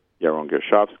by Yaron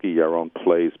Gershovsky. Yaron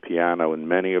plays piano in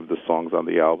many of the songs on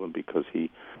the album because we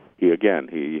would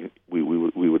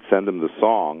send him the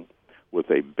song with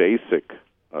a basic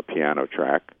piano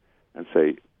track and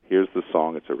say, here's the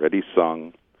song, it's already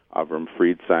sung. Avram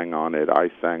Fried sang on it, I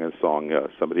sang a song,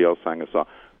 somebody else sang a song.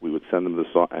 We would send him the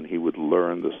song, and he would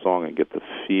learn the song and get the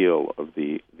feel of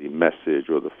the message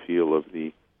or the feel of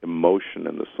the emotion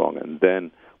in the song. And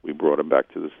then we brought him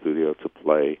back to the studio to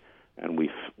play, and we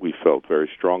felt very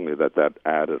strongly that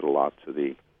added a lot to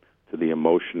the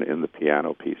emotion in the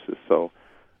piano pieces. So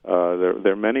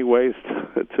there are many ways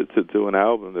to do an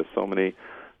album. There's so many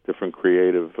different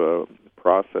creative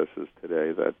processes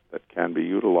today that can be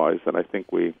utilized, and I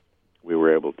think we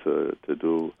were able to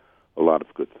do a lot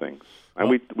of good things. And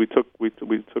we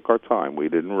took our time. We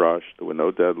didn't rush. There were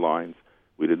no deadlines.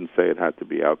 We didn't say it had to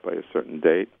be out by a certain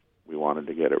date. We wanted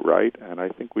to get it right, and I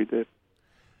think we did.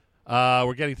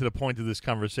 We're getting to the point of this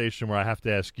conversation where I have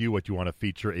to ask you what you want to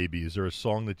feature, AB. Is there a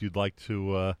song that you'd like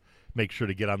to make sure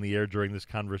to get on the air during this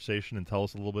conversation and tell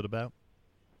us a little bit about?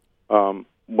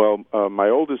 My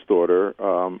oldest daughter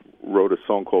wrote a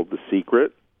song called The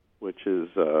Secret, which is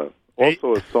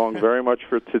also a song very much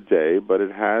for today, but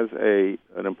it has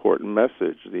an important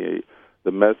message.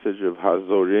 The message of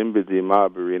Hazorim B'dima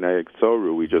B'rinai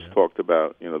Yekzoru. We just talked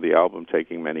about the album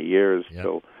taking many years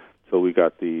till we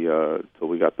got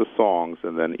the songs,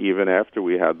 and then even after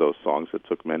we had those songs, it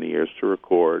took many years to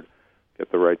record,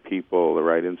 get the right people, the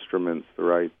right instruments, the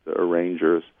right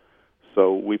arrangers.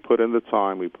 So we put in the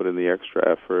time, we put in the extra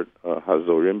effort.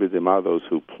 Hazorim B'dima, those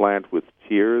who plant with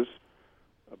tears,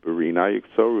 B'rinai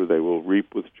Yekzoru, they will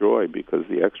reap with joy, because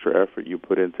the extra effort you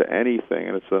put into anything,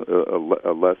 and it's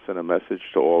a lesson, a message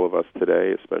to all of us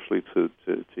today, especially to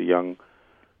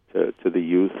the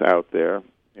youth out there.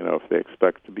 If they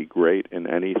expect to be great in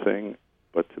anything,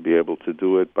 but to be able to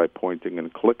do it by pointing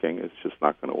and clicking, it's just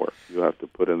not going to work. You have to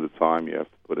put in the time, you have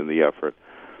to put in the effort.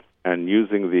 And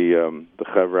using the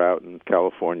Chevra out in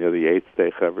California, the 8th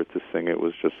Day Chevra, to sing it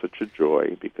was just such a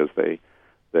joy, because they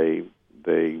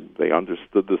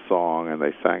understood the song and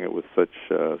they sang it with such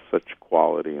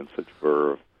quality and such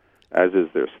verve, as is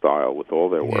their style with all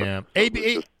their work. Yeah.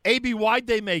 AB, why'd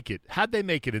they make it? How'd they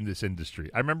make it in this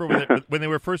industry? I remember when they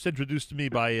were first introduced to me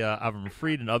by Avram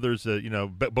Fried and others,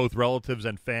 both relatives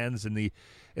and fans in the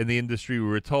industry, we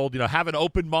were told, have an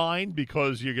open mind,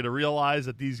 because you're going to realize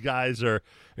that these guys are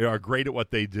great at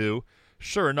what they do.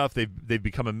 Sure enough, they've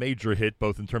become a major hit,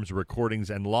 both in terms of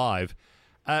recordings and live.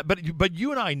 But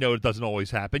you and I know it doesn't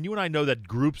always happen. You and I know that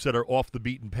groups that are off the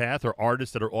beaten path, or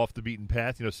artists that are off the beaten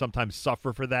path, sometimes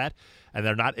suffer for that, and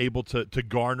they're not able to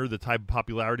garner the type of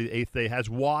popularity the 8th Day has.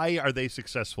 Why are they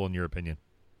successful, in your opinion?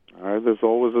 There's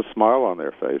always a smile on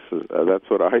their faces. That's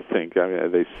what I think. I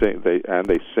mean, they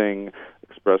sing,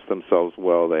 express themselves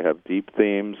well. They have deep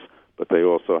themes, but they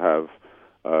also have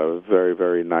a very,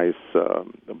 very nice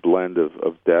blend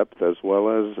of depth, as well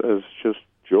as just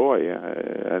joy,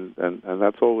 and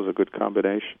that's always a good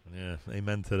combination. Yeah,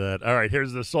 amen to that. All right,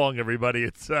 here's the song, everybody.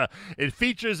 It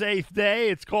features 8th Day.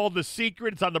 It's called The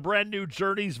Secret. It's on the brand new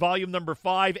Journeys, volume number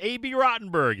 5. A.B.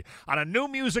 Rottenberg on a New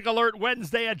Music Alert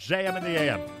Wednesday at JM in the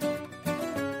AM.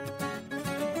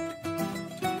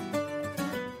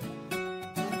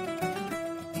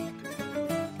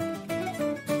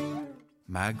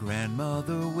 My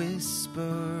grandmother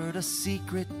whispered a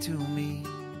secret to me,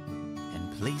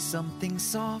 place something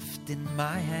soft in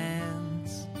my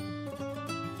hands.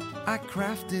 I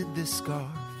crafted this scarf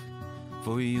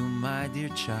for you, my dear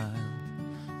child.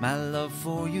 My love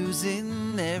for you's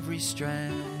in every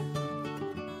strand.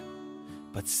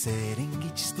 But setting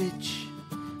each stitch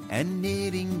and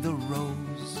knitting the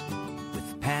rose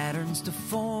with patterns to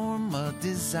form a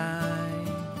design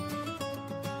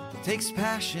takes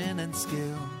passion and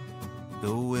skill,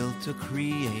 the will to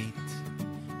create,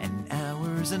 and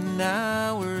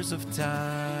hours of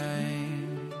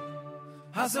time.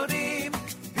 Hazorim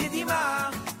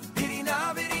b'dima,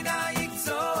 b'rina b'rina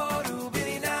yikzoru,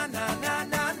 b'rina na na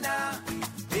na na,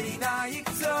 b'rina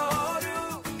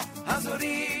yikzoru.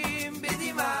 Hazorim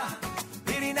b'dima,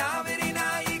 b'rina b'rina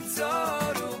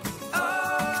yikzoru,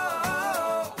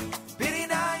 oh,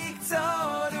 b'rina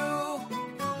yikzoru.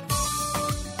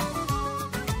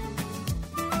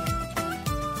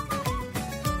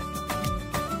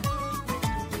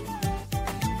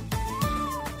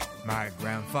 My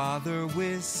grandfather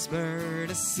whispered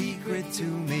a secret to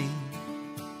me,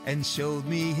 and showed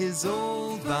me his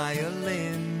old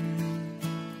violin.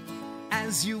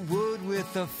 As you would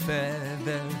with a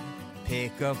feather,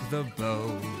 pick up the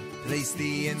bow, place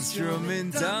the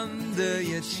instrument under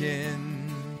your chin.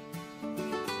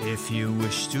 If you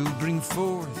wish to bring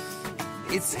forth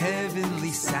its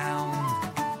heavenly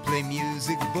sound, play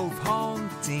music both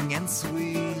haunting and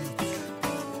sweet.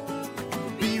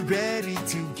 Be ready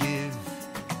to give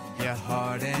your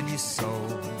heart and your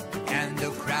soul, and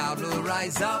the crowd will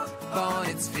rise up on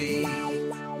its feet.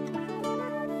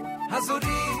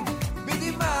 Hazorim,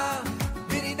 bidima,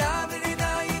 bidina,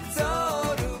 bidina,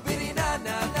 yitzoru, bidina,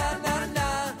 na, na, na,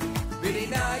 na,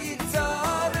 bidina,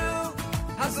 yitzoru.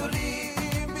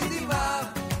 Hazorim, bidima,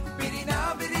 bidina,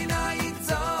 bidina,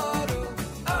 yitzoru.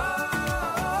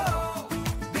 Oh,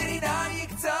 bidina,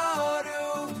 yitzoru.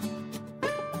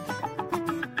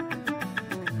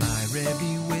 My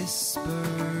Rebbe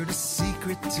whispered a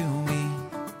secret to me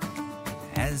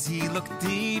as he looked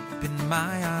deep in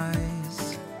my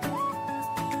eyes.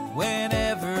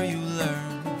 Whenever you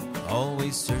learn,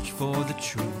 always search for the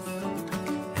truth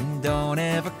and don't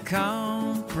ever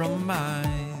compromise.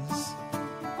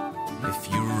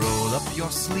 If you roll up your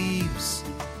sleeves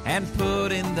and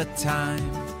put in the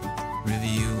time,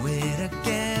 review it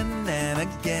again and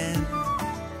again,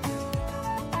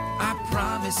 I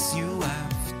promise you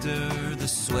after the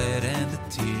sweat and the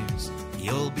tears,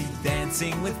 you'll be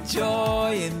dancing with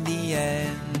joy in the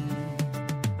end.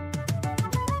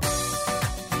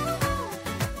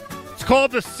 It's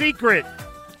called The Secret.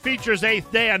 Features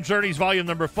 8th Day on Journey's Volume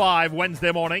Number 5,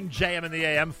 Wednesday morning, JM in the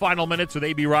AM. Final minutes with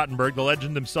A.B. Rottenberg. The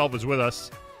legend himself is with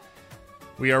us.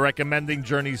 We are recommending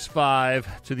Journey's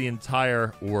 5 to the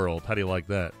entire world. How do you like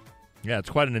that? Yeah,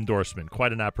 it's quite an endorsement,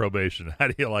 quite an approbation. How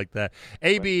do you like that?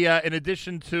 A.B., in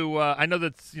addition to, I know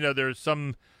that, there's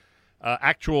some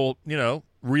actual,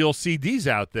 real CDs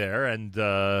out there, and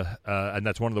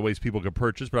that's one of the ways people can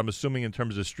purchase. But I'm assuming in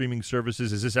terms of streaming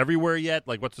services, is this everywhere yet?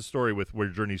 Like, what's the story with where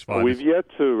Journey's 5 We've yet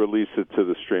to release it to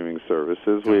the streaming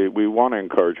services. We want to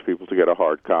encourage people to get a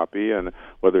hard copy, and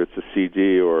whether it's a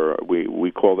CD or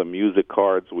we call them music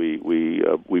cards. We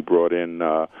brought in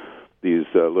these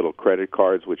little credit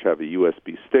cards which have a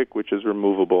USB stick, which is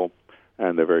removable,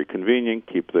 and they're very convenient.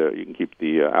 You can keep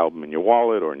the album in your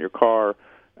wallet or in your car.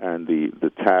 And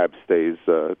the tab stays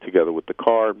together with the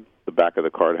card. The back of the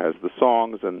card has the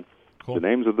songs and the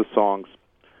names of the songs.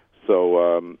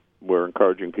 So we're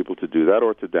encouraging people to do that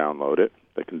or to download it.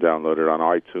 They can download it on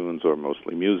iTunes or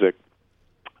Mostly Music.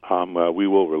 We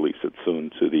will release it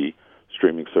soon to the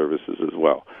streaming services as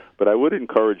well. But I would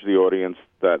encourage the audience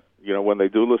that, when they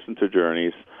do listen to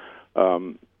Journeys,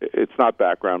 it's not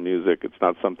background music. It's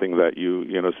not something that you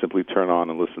simply turn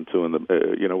on and listen to in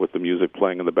the with the music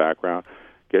playing in the background.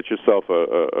 Get yourself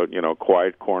a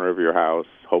quiet corner of your house.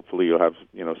 Hopefully you'll have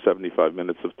 75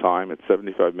 minutes of time. It's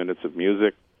 75 minutes of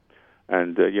music,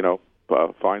 and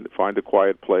find a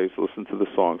quiet place. Listen to the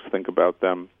songs. Think about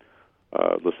them.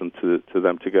 Listen to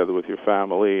them together with your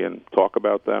family and talk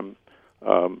about them.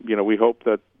 We hope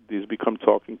that these become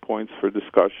talking points for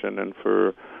discussion and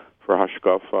for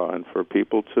hashkafa and for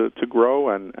people to grow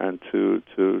and to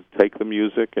take the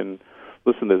music and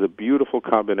listen. There's a beautiful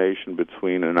combination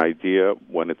between an idea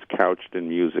when it's couched in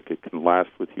music. It can last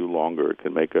with you longer. It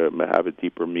can have a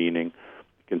deeper meaning.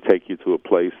 It can take you to a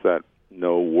place that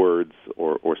no words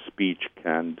or speech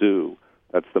can do.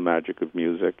 That's the magic of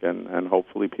music, and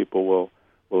hopefully people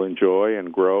will enjoy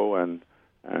and grow and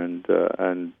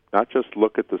not just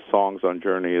look at the songs on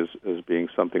Journey as being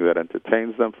something that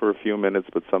entertains them for a few minutes,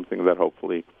 but something that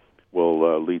hopefully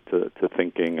will lead to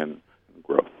thinking and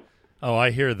growth. Oh,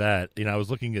 I hear that. I was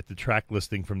looking at the track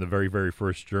listing from the very, very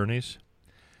first Journeys,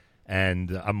 and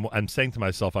I'm saying to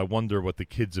myself, I wonder what the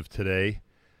kids of today,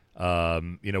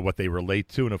 what they relate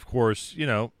to. And of course,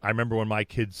 I remember when my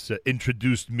kids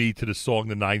introduced me to the song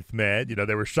 "The Ninth Man."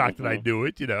 They were shocked that I knew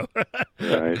it.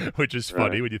 Right. Which is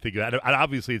funny when you think of that. And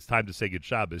obviously, it's time to say good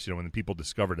Shabbos. When the people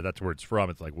discovered it, that's where it's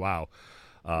from. It's like, wow,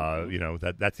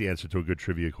 that's the answer to a good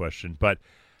trivia question. But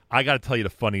I got to tell you the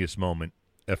funniest moment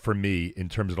for me in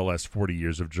terms of the last 40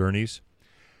 years of Journeys,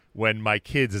 when my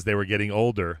kids, as they were getting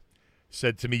older,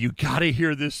 said to me, "You got to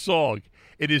hear this song.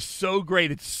 It is so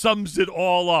great. It sums it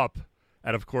all up."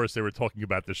 And, of course, they were talking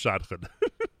about the Shadchan.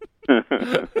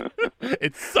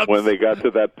 When they got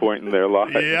to that point in their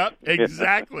life. Yep,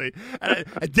 exactly.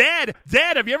 Dad,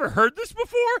 have you ever heard this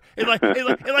before?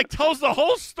 It tells the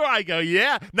whole story. I go,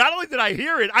 yeah. Not only did I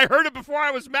hear it, I heard it before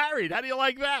I was married. How do you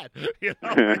like that?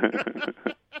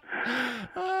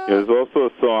 There's also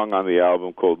a song on the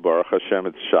album called Baruch Hashem,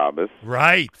 it's Shabbos.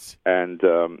 Right. And,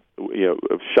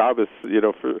 Shabbos,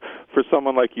 for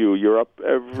someone like you, you're up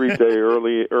every day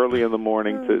early in the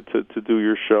morning to do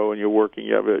your show, and you're working.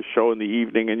 You have a show in the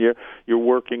evening, and you're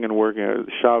working and working.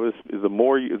 Shabbos,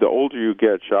 the older you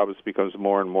get, Shabbos becomes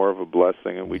more and more of a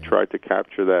blessing, and we try to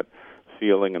capture that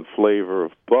feeling and flavor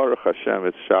of Baruch Hashem,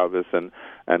 it's Shabbos, and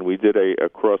we did a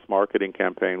cross-marketing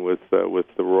campaign with the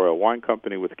Royal Wine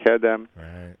Company, with Kedem,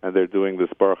 right. And they're doing this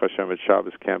Baruch Hashem, it's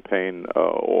Shabbos campaign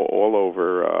all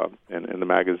over in the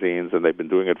magazines, and they've been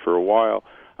doing it for a while.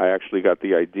 I actually got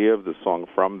the idea of the song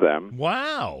from them.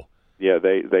 Wow. Yeah,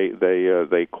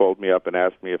 they called me up and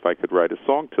asked me if I could write a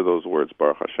song to those words,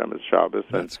 Baruch Hashem, it's Shabbos.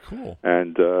 That's cool.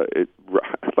 And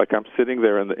like I'm sitting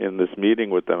there in this meeting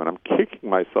with them, and I'm kicking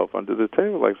myself under the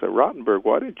table. Like I said, Rottenberg,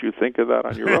 why didn't you think of that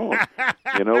on your own?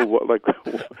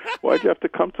 Why'd you have to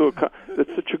come to That's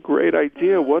such a great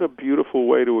idea. What a beautiful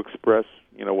way to express,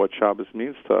 what Shabbos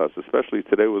means to us, especially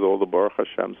today with all the Baruch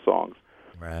Hashem songs.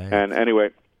 Right. And anyway,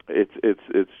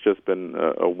 it's just been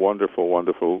a wonderful,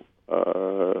 wonderful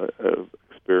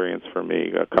experience for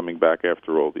me coming back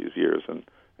after all these years and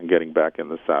getting back in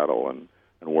the saddle and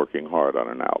working hard on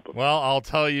an album. Well, I'll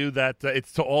tell you that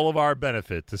it's to all of our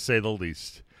benefit, to say the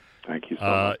least. Thank you so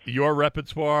much. Your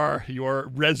repertoire,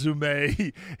 your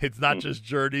resume, it's not just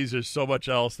Journeys. There's so much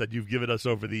else that you've given us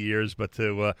over the years, but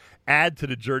to add to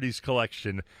the Journeys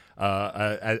collection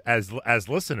as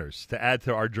listeners, to add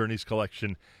to our Journeys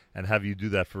collection and have you do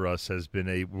that for us has been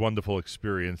a wonderful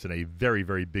experience and a very,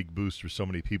 very big boost for so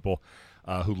many people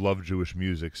who love Jewish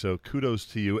music. So kudos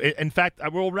to you. In fact, I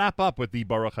will wrap up with the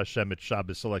Baruch Hashem at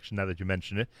Shabbos selection now that you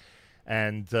mention it.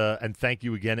 And thank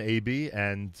you again, AB.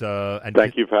 And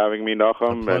thank you for having me,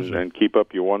 Nachum, and keep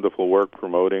up your wonderful work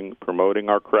promoting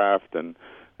our craft and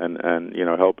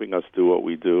helping us do what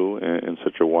we do in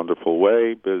such a wonderful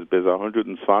way. Bis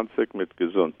 120 mit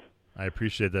gesund. I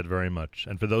appreciate that very much.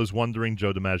 And for those wondering,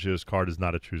 Joe DiMaggio's card is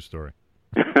not a true story.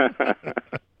 Thank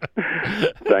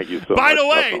you so much.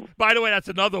 By the way, that's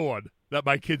another one that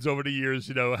my kids over the years,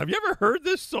 have you ever heard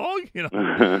this song?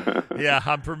 Yeah,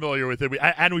 I'm familiar with it.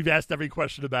 And we've asked every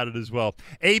question about it as well.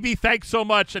 AB, thanks so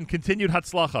much, and continued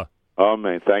Hatzlacha. Oh,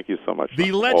 man, thank you so much.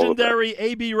 The legendary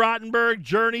A.B. Rottenberg,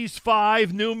 Journeys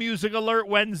 5, New Music Alert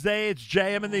Wednesday. It's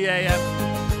JM in the AM.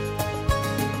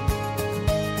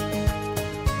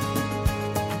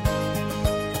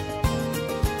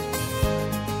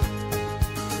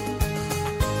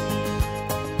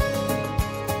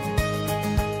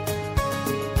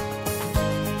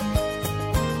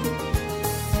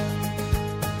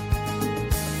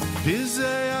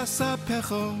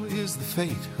 Pecho is the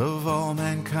fate of all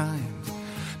mankind.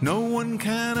 No one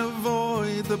can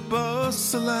avoid the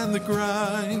bustle and the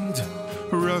grind.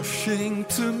 Rushing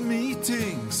to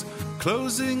meetings,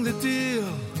 closing the deal,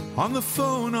 on the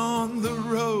phone, on the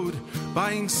road,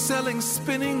 buying, selling,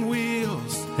 spinning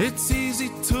wheels. It's easy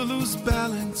to lose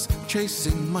balance,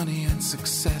 chasing money and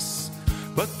success.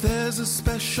 But there's a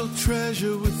special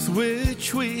treasure with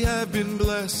which we have been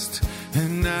blessed.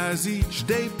 And as each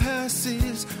day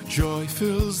passes, joy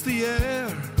fills the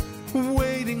air,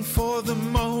 waiting for the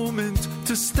moment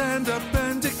to stand up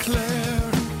and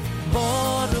declare,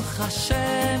 Baruch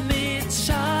Hashem, it's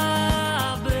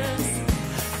Shabbos,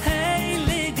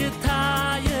 Heilige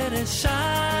Tayere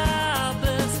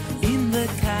Shabbos. In the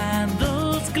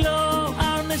candles glow,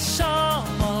 our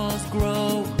neshamas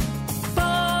grow.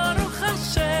 Baruch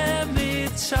Hashem,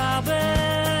 it's Shabbos.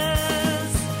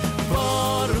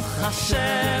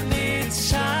 Hashem, it's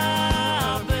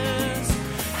Shabbos,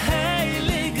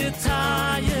 Heilige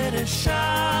Tayere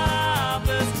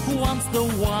Shabbos. Once the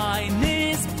wine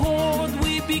is poured,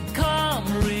 we become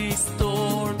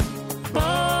restored.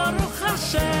 Baruch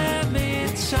Hashem,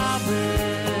 it's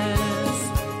Shabbos.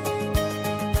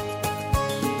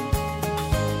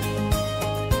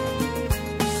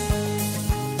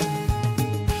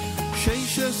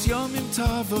 Sheishes Yomim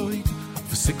Tavoid,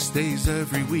 for 6 days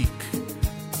every week.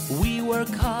 We work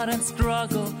hard and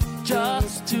struggle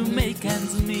just to make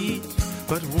ends meet.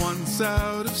 But once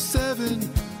out of 7,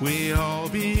 we all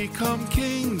become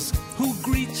kings who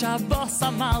greet Shabbos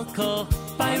HaMalko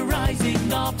by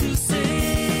rising up to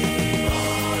sing.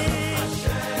 Baruch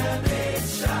Hashem,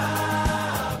 it's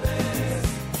Shabbos,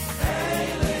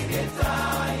 Heilige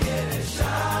Tayere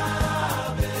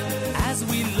Shabbos. As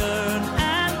we learn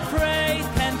and pray,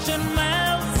 tension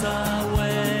melts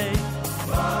away.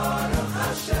 Baruch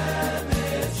Hashem,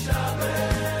 it's Shabbos.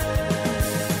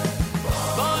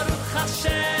 Baruch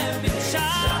Hashem, it's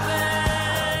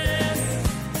Shabbos.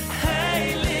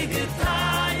 Heilige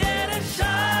Tayere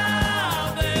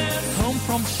Shabbos. Home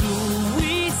from shul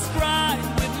we stray.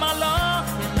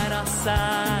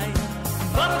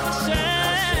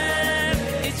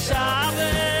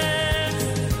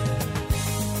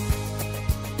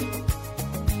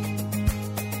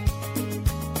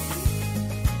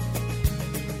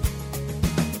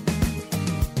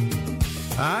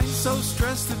 I'm so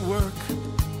stressed at work.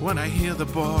 When I hear the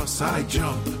boss, I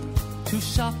jump. To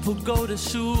shop or go to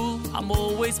school, I'm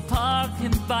always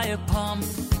parking by a pump.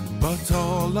 But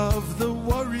all of the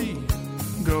worry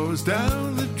goes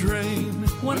down the drain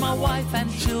when my wife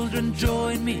and children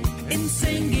join me in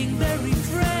singing their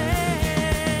refrain.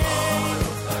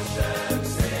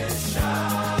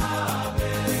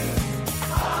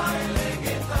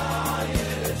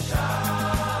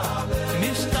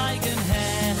 Wir steigen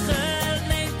her,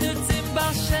 nehmt uns im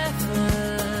Barschefe.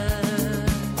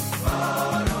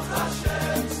 Baruch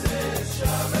Hashem,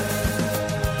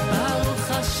 Baruch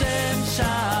Hashem,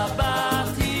 Shabbat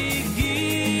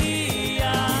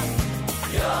higia.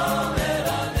 Yom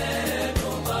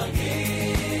Eranenu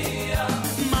Magia.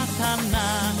 Matana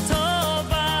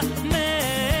tova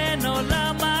men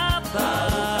olam haba.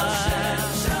 Baruch Hashem,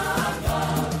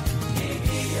 Shabbat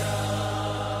higia.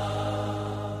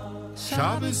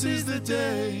 Shabbos is the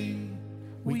day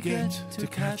we get to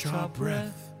catch our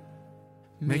breath,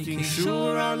 making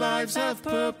sure our lives have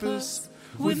purpose,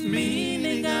 with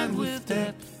meaning and with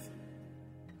depth.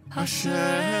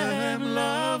 Hashem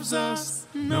loves us,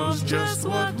 knows just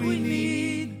what we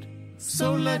need,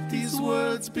 so let these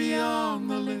words be on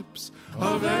the lips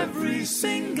of every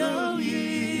single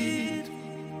Yid.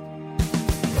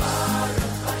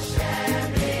 Baruch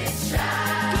Hashem, it's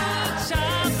Shabbos.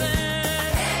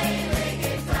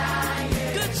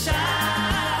 Good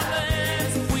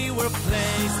Shabbos. We were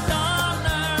placed on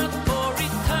earth for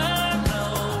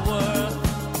eternal worth.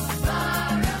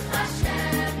 Baruch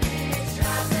Hashem, it's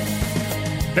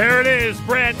Shabbos. There it is,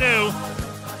 brand new.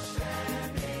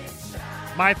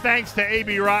 My thanks to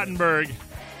A.B. Rottenberg.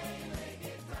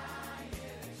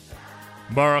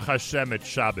 Baruch Hashem, it's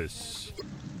Shabbos.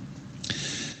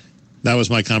 That was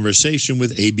my conversation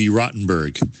with A.B.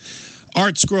 Rottenberg.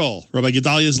 Art Scroll. Rabbi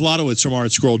Gedalia Zlotowitz from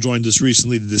Art Scroll joined us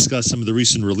recently to discuss some of the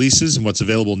recent releases and what's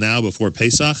available now before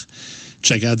Pesach.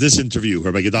 Check out this interview.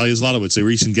 Rabbi Gedalia Zlotowitz, a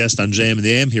recent guest on JM and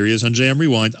the AM. Here he is on JM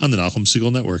Rewind on the Nachum Segal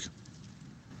Network.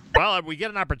 Well, we get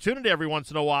an opportunity every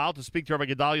once in a while to speak to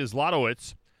Rabbi Gedalia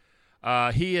Zlotowitz.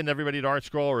 He and everybody at Art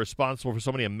Scroll are responsible for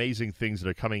so many amazing things that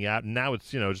are coming out. And now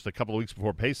it's, just a couple of weeks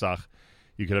before Pesach.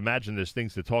 You can imagine there's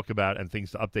things to talk about and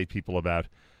things to update people about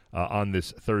on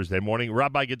this Thursday morning.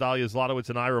 Rabbi Gedalia Zlotowitz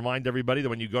and I remind everybody that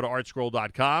when you go to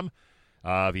artscroll.com,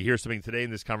 if you hear something today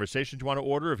in this conversation you want to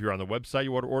order, if you're on the website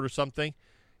you want to order something,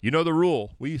 you know the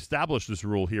rule. We established this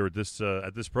rule here at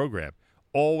this program.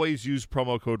 Always use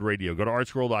promo code radio. Go to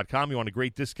artscroll.com. You want a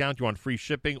great discount. You want free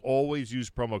shipping. Always use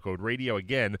promo code radio.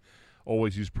 Again,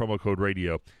 always use promo code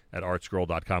radio at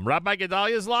artscroll.com. Rabbi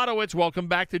Gedalia Zlotowitz, welcome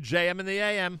back to JM and the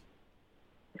AM.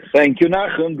 Thank you,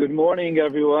 Nachum. Good morning,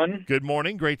 everyone. Good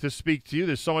morning. Great to speak to you.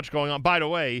 There's so much going on. By the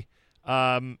way,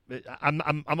 I'm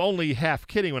only half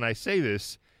kidding when I say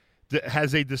this.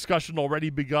 Has a discussion already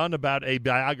begun about a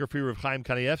biography of Chaim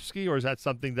Kanievsky, or is that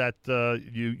something that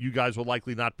you guys will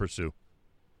likely not pursue?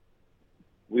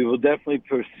 We will definitely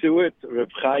pursue it. Reb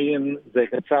Chaim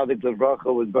Zecher Tzadik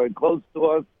Levracha was very close to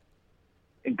us,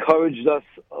 encouraged us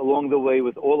along the way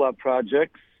with all our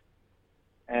projects.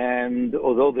 And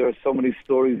although there are so many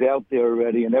stories out there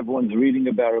already, and everyone's reading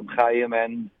about Reb Chaim,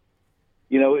 and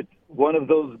it's one of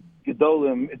those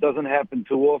gedolim. It doesn't happen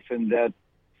too often that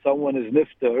someone is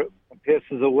nifter and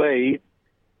passes away,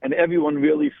 and everyone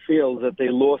really feels that they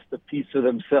lost a piece of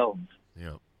themselves.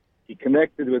 Yeah. He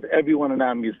connected with everyone in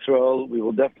Am Yisrael. We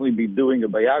will definitely be doing a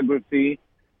biography.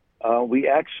 We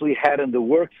actually had in the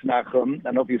works, Nachum. I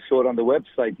don't know if you saw it on the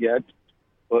website yet,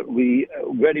 but we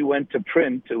already went to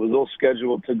print. It was all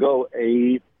scheduled to go,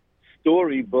 a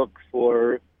storybook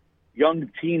for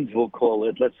young teens, we'll call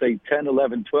it. Let's say 10,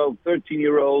 11, 12,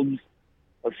 13-year-olds.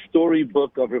 A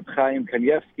storybook of Reb Chaim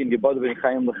Kanievsky and Yebad Ben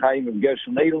Chaim L'Chaim of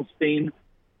Gershon Edelstein,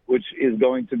 which is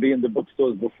going to be in the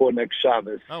bookstores before next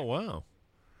Shabbos. Oh, wow.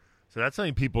 So that's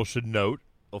something people should note.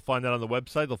 They'll find that on the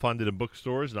website. They'll find it in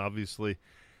bookstores. And obviously,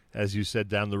 as you said,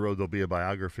 down the road, there'll be a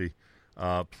biography.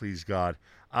 Please God.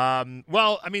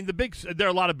 Well, I mean, there are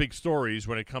a lot of big stories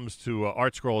when it comes to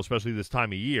Art Scroll, especially this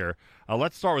time of year.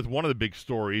 Let's start with one of the big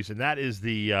stories, and that is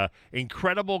the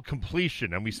incredible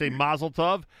completion. And we say Mazel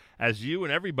Tov as you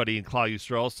and everybody in Klal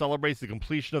Yisrael celebrates the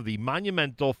completion of the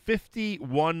monumental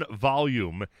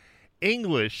 51-volume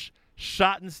English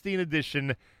Schottenstein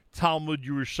edition Talmud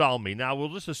Yerushalmi. Now, we'll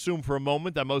just assume for a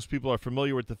moment that most people are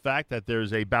familiar with the fact that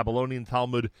there's a Babylonian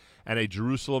Talmud and a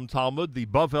Jerusalem Talmud. The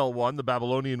Bavel one, the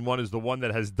Babylonian one, is the one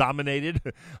that has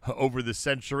dominated over the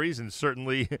centuries, and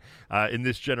certainly in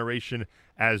this generation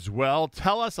as well.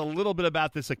 Tell us a little bit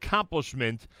about this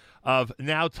accomplishment of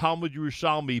now Talmud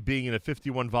Yerushalmi being in a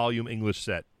 51-volume English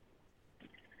set.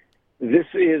 This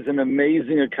is an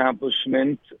amazing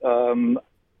accomplishment.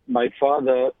 My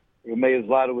father, Rameir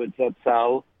Zlotowitz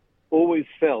Zatzal, always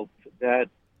felt that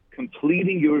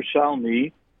completing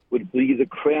Yerushalmi would be the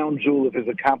crown jewel of his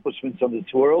accomplishments on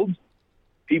this world.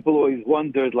 People always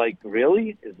wondered, like,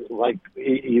 really? Is it like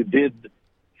you did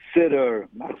Siddur,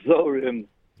 Machzorim,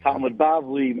 Talmud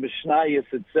Bavli, Mishnayos,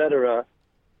 etc.?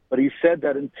 But he said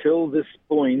that until this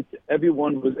point,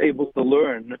 everyone was able to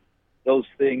learn those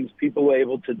things. People were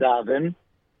able to daven.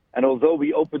 And although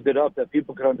we opened it up that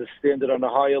people could understand it on a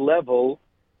higher level,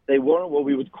 they weren't what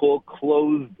we would call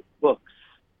closed books.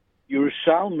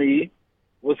 Yerushalmi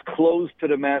was closed to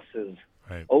the masses.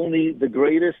 Right. Only the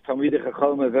greatest Talmidei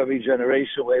Chacham of every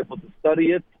generation were able to study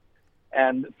it.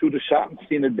 And through the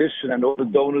Schattenstein edition and all the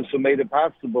donors who made it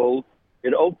possible,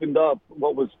 it opened up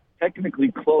what was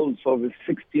technically closed for over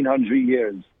 1,600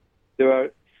 years. There are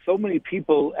so many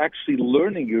people actually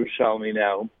learning Yerushalmi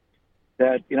now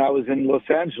that, I was in Los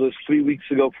Angeles 3 weeks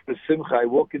ago for Simcha. I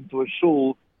walk into a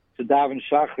shul to daven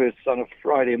Shachris on a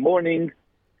Friday morning.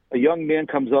 A young man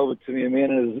comes over to me, a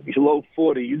man in his low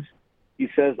 40s. He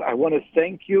says, I want to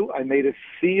thank you. I made a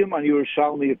siyum on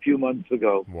Yerushalmi a few months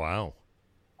ago. Wow.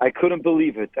 I couldn't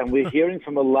believe it. And we're hearing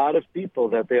from a lot of people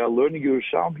that they are learning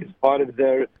Yerushalmi as part of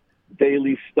their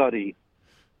daily study.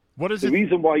 What is the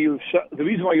reason why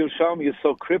Yerushalmi is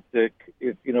so cryptic?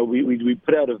 If we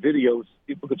put out a video,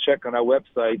 people could check on our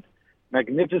website.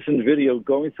 Magnificent video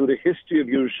going through the history of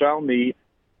Yerushalmi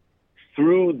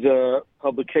through the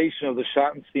publication of the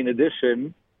Schattenstein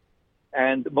edition.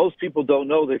 And most people don't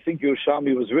know. They think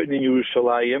Yerushalmi was written in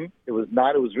Yerushalayim. It was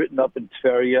not. It was written up in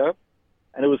Tveria,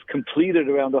 and it was completed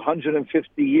around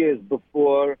 150 years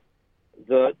before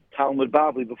the Talmud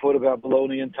Bavli, before the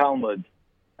Babylonian Talmud.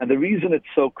 And the reason it's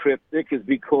so cryptic is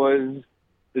because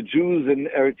the Jews in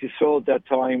Eretz Yisrael at that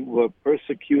time were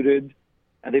persecuted,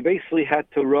 and they basically had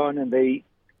to run, and they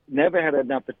never had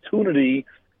an opportunity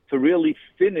to really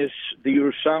finish the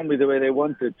Yerushalmi the way they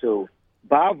wanted to.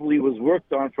 Bavli was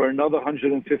worked on for another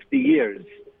 150 years.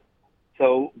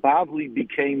 So Bavli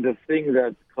became the thing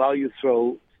that Klal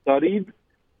Yisrael studied,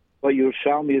 but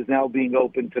Yerushalmi is now being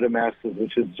open to the masses,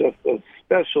 which is just a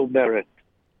special merit.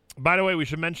 By the way, we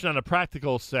should mention on a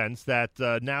practical sense that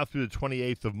now through the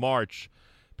 28th of March,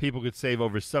 people could save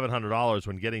over $700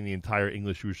 when getting the entire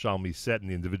English Yerushalmi set, and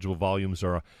the individual volumes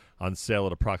are on sale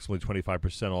at approximately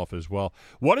 25% off as well.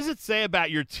 What does it say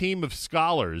about your team of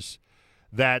scholars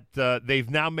that they've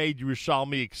now made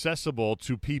Yerushalmi accessible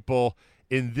to people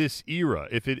in this era?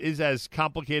 If it is as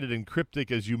complicated and cryptic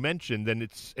as you mentioned, then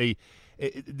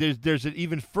there's an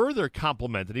even further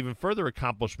compliment, an even further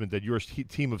accomplishment that your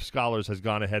team of scholars has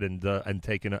gone ahead and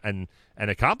taken and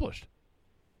accomplished.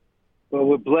 Well,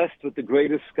 we're blessed with the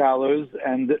greatest scholars,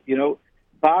 and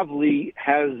Bavli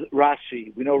has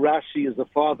Rashi. We know Rashi is the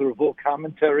father of all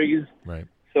commentaries. Right.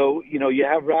 So, you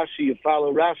have Rashi, you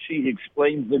follow Rashi, he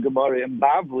explains the Gemara. In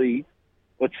Bavli,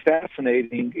 what's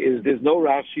fascinating is there's no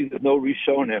Rashi, there's no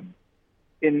Rishonim.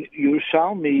 In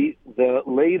Yerushalmi, the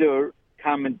later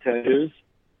commentators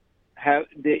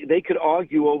they could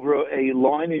argue over a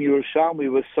line in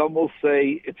Yerushalmi where some will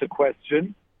say it's a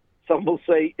question, some will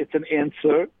say it's an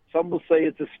answer, some will say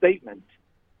it's a statement.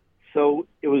 So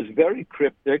it was very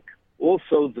cryptic.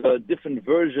 Also, the different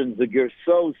versions, the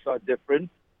Gersos, are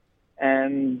different.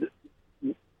 And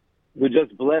we're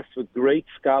just blessed with great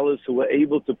scholars who were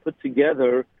able to put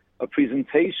together a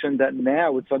presentation that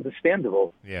now it's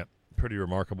understandable. Yeah, pretty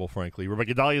remarkable, frankly. Rabbi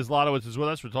Gedalia Zlotowitz is with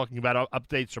us. We're talking about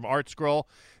updates from ArtScroll,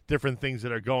 different things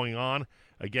that are going on.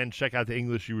 Again, check out the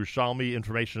English Yerushalmi,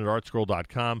 information at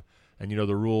artscroll.com. And you know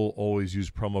the rule, always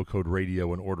use promo code radio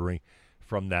when ordering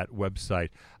from that website.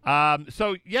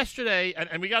 So yesterday,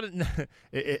 and we got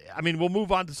it. I mean, we'll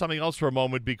move on to something else for a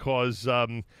moment because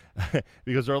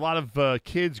because there are a lot of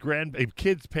kids,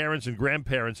 parents, and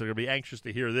grandparents that are going to be anxious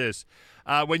to hear this.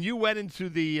 When you went into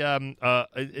the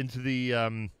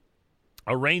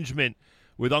arrangement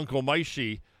with Uncle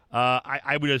Maishi,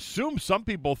 I would assume some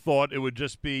people thought it would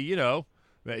just be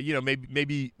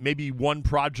maybe one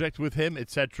project with him,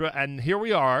 etc. And here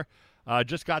we are.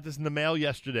 Just got this in the mail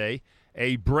yesterday.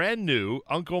 A brand new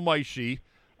Uncle Maishi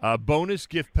bonus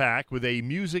gift pack with a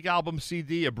music album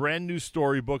CD, a brand new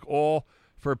storybook, all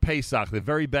for Pesach, the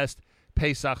very best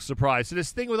Pesach surprise. So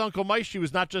this thing with Uncle Maishi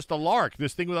was not just a lark.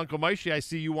 This thing with Uncle Maishi, I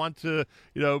see you want to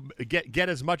get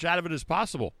as much out of it as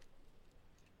possible.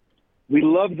 We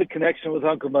love the connection with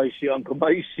Uncle Maishi. Uncle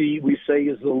Maishi, we say,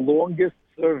 is the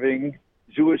longest-serving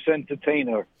Jewish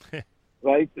entertainer.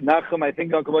 Right? Nachum, I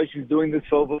think Uncle Maishi is doing this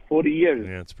for over 40 years.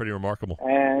 Yeah, it's pretty remarkable.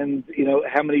 And,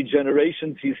 how many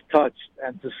generations he's touched.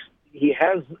 And he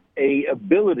has a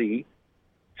ability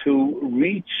to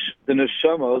reach the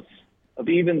neshamos of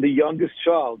even the youngest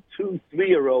child.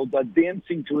 2-3-year-olds are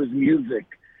dancing to his music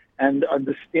and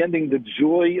understanding the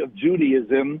joy of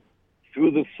Judaism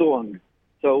through the song.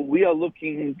 So we are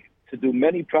looking to do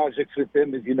many projects with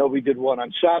him. As you know, we did one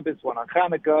on Shabbos, one on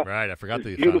Hanukkah. Right, I forgot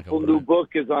the beautiful Hanukkah, new right. book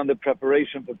is on the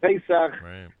preparation for Pesach.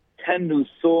 Right. 10 new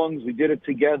songs. We did it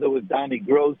together with Donnie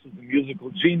Gross, who's a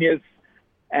musical genius.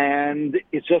 And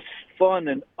it's just fun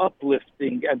and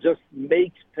uplifting and just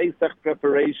makes Pesach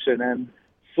preparation and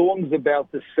songs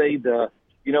about the Seder,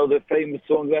 the famous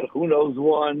song about Who Knows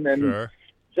One. And Sure.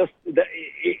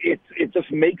 it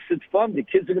just makes it fun. The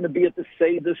kids are going to be at the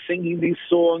Seder singing these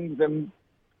songs, and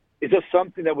it's just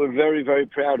something that we're very, very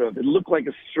proud of. It looked like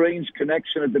a strange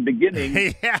connection at the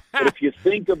beginning, Yeah. but if you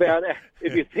think about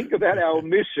our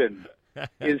mission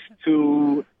is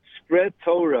to spread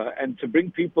Torah and to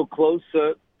bring people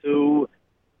closer to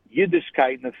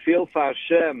Yiddishkeit and a feel for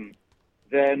Hashem,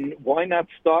 then why not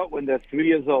start when they're 3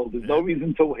 years old? There's no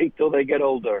reason to wait till they get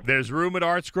older. There's room at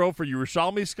Art Scroll for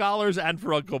Yerushalmi scholars and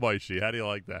for Uncle Moshe. How do you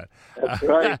like that? That's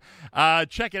right.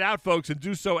 Check it out, folks, and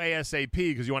do so ASAP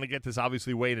because you want to get this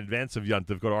obviously way in advance of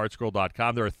Yontif. Go to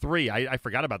artscroll.com. There are 3. I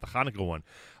forgot about the Hanukkah one.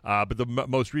 But the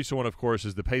most recent one, of course,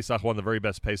 is the Pesach one, the very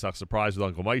best Pesach surprise with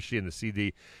Uncle Moshe, and the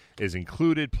CD is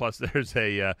included. Plus, there's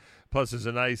a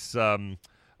nice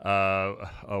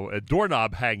a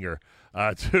doorknob hanger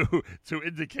to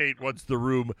indicate once the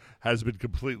room has been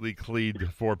completely cleaned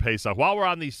for Pesach. While we're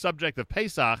on the subject of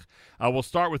Pesach, we'll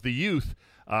start with the youth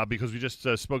because we just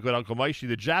spoke about Uncle Moshe.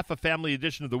 The Jaffa Family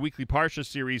Edition of the Weekly Parsha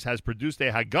series has produced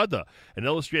a Haggadah, an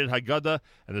illustrated Haggadah,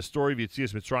 and the story of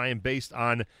Yetzias Mitzrayim based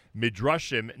on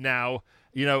Midrashim. Now,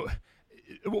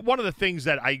 one of the things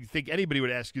that I think anybody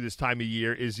would ask you this time of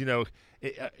year is,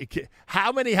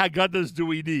 how many Haggadahs do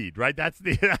we need, right? That's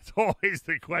always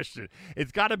the question.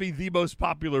 It's got to be the most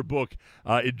popular book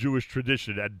in Jewish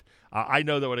tradition. And I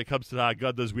know that when it comes to the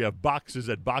Haggadahs, we have boxes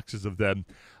and boxes of them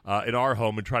in our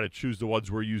home and try to choose the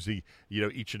ones we're using,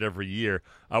 each and every year.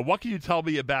 What can you tell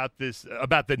me about this,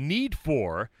 about the need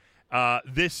for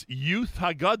this youth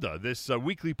Haggadah, this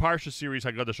weekly Parsha series,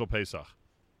 Haggadah Shel Pesach?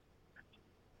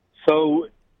 So,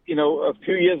 a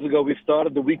few years ago, we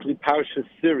started the weekly Parsha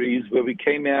series where we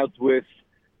came out with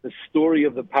the story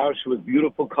of the Parsha with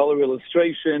beautiful color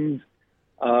illustrations.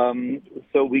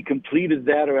 So we completed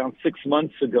that around 6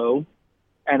 months ago,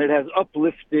 and it has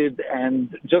uplifted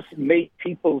and just made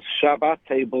people's Shabbat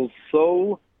tables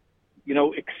so,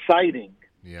 exciting.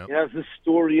 Yep. It has the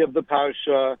story of the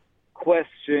Parsha,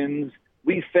 questions.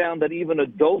 We found that even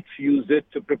adults use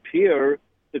it to prepare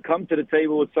to come to the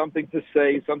table with something to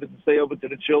say over to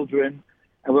the children.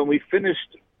 And when we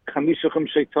finished Chamisha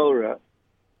Chumshei Torah,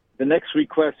 the next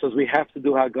request was we have to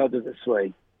do Haggadah this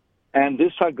way. And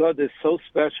this Haggadah is so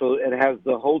special. It has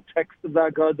the whole text of the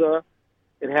Haggadah.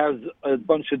 It has a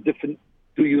bunch of different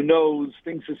do you knows,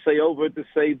 things to say over the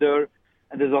Seder.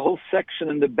 And there's a whole section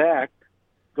in the back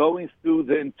going through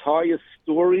the entire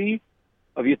story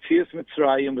of Yetzias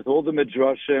Mitzrayim with all the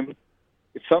Midrashim.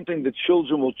 It's something that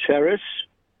children will cherish.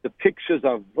 The pictures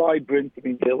are vibrant.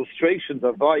 The illustrations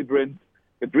are vibrant.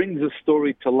 It brings the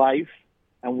story to life.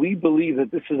 And we believe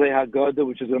that this is a Haggadah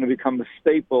which is going to become a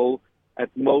staple at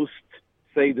most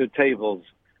Seder tables.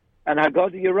 And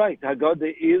Haggadah, you're right.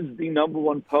 Haggadah is the number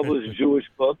one published Jewish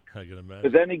book. I can imagine.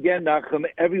 But then again, Nachum,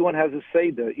 everyone has a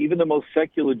Seder. Even the most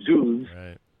secular Jews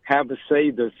have a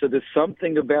Seder. So there's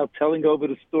something about telling over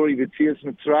the story of Yetzias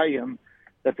Mitzrayim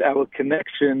that's our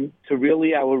connection to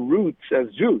really our roots as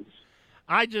Jews.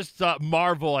 I just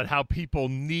marvel at how people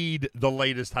need the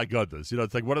latest Haggadahs.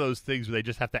 It's like one of those things where they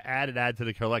just have to add to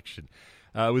the collection.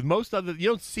 With most other, you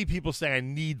don't see people say, I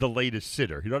need the latest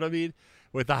sitter. You know what I mean?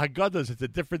 With the Haggadahs, it's a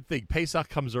different thing. Pesach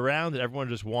comes around, and everyone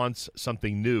just wants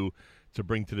something new to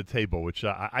bring to the table, which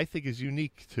I think is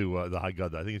unique to the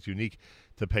Haggadah. I think it's unique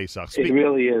to Pesach. It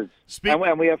really is.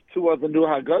 And we have 2 other new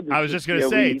Haggadahs. I was just going to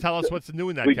say, tell us what's new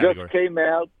in that category.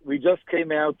 We just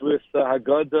came out with the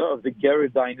Haggadah of the Ger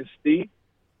dynasty,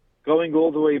 going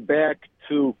all the way back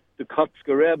to the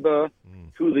Kotzker Rebbe,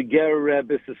 to the Ger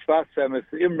Rebbe, the Sfas Emes,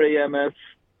 the Imre Emes,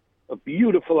 a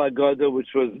beautiful Haggadah which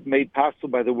was made possible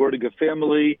by the Werdiger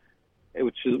family,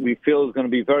 which we feel is going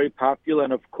to be very popular.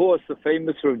 And, of course, the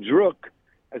famous Rav Druk.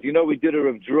 As you know, we did a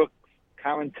Rav Druk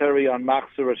commentary on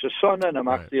Machzor Rosh Hashanah and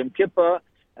Machzor Yom Kippur,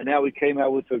 and now we came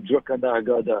out with Rav Druk on the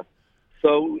Haggadah.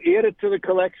 So add it to the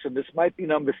collection. This might be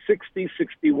number 60,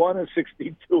 61, or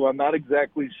 62. I'm not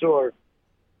exactly sure.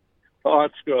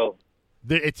 Art Scroll.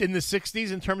 It's in the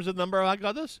 60s in terms of number of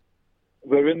Haggadahs?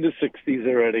 We're in the 60s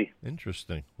already.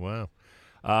 Interesting. Wow.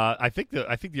 I think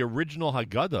the original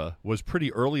Haggadah was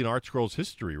pretty early in Art Scroll's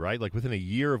history, right? Like within a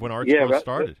year of when Art Scroll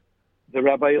started. The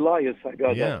Rabbi Elias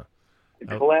Haggadah. Yeah.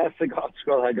 The classic Art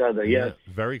Scroll Haggadah, yes.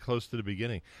 Yeah, very close to the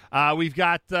beginning. We've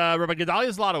got Rabbi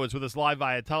Gedalia Zlotowitz with us live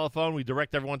via telephone. We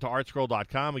direct everyone to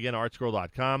artscroll.com. Again,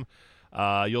 artscroll.com.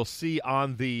 You'll see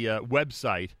on the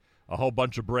website a whole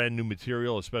bunch of brand new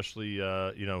material, especially,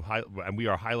 and we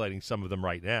are highlighting some of them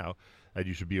right now that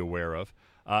you should be aware of.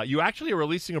 You actually are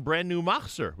releasing a brand new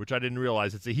machzor, which I didn't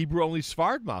realize. It's a Hebrew-only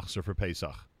Sfard machzor for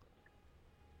Pesach.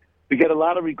 We get a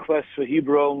lot of requests for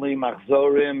Hebrew-only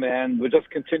machzorim, and we're just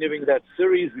continuing that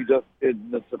series. We just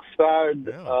did the Sfard,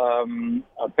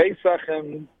 Pesach,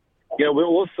 and we're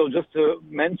also, just to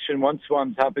mention once we're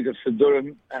on topic of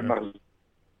Sidurim and machzorim,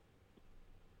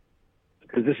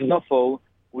 because this is not full.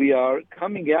 We are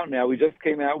coming out now. We just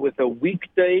came out with a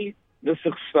weekday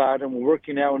Nusach Sfard, and we're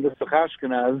working now on Nusach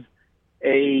Ashkenaz,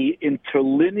 a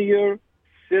interlinear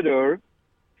siddur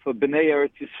for Bnei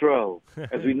Eretz Yisrael.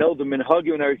 As we know, the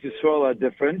minhagim in Eretz Yisrael are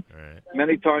different. Right.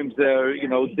 Many times they're,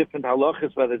 different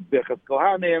halachas, whether it's Birchas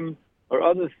Kohanim or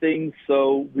other things.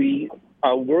 So we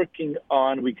are working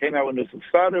on, we came out with Nusach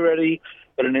Sfard already,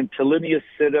 but an interlinear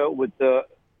siddur with the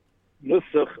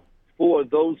Nusach for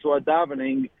those who are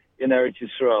davening in Eretz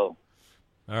Yisrael.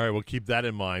 All right, we'll keep that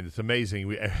in mind. It's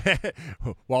amazing.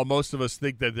 While most of us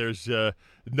think that there's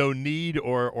no need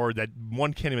or that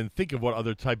one can't even think of what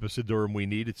other type of siddurim we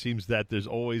need, it seems that there's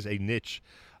always a niche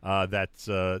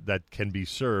that can be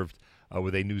served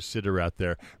with a new siddur out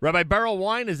there. Rabbi Beryl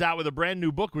Wein is out with a brand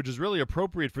new book, which is really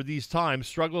appropriate for these times,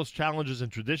 Struggles, Challenges, and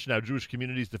Tradition, How Jewish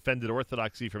Communities Defended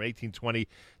Orthodoxy from 1820 to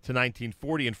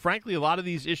 1940. And frankly, a lot of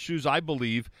these issues, I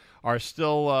believe, are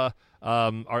still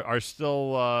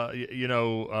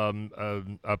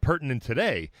pertinent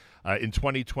today in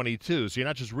 2022. So you're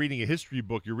not just reading a history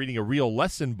book, you're reading a real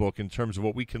lesson book in terms of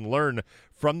what we can learn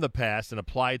from the past and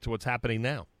apply it to what's happening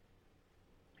now.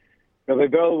 Rabbi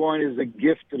Beryl Wein is a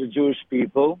gift to the Jewish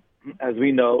people, as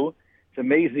we know. It's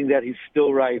amazing that he's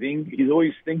still writing. He's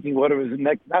always thinking what are his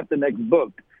next, not the next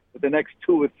book, but the next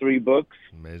 2 or 3 books.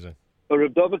 Amazing. But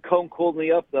Reb David Cohen called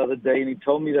me up the other day, and he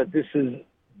told me that this is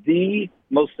the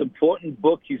most important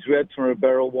book he's read from Reb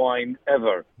Beryl Wein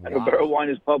ever. Wow. And Reb Beryl Wein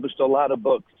has published a lot of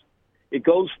books. It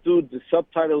goes through, the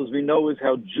subtitle, as we know, is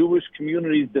How Jewish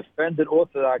Communities Defended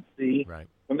Orthodoxy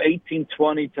from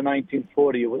 1820 to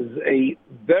 1940. It was a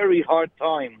very hard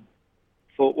time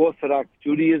for Orthodox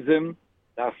Judaism,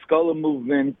 the Haskalah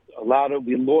movement.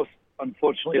 We lost,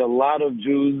 unfortunately, a lot of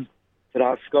Jews to the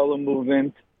Haskalah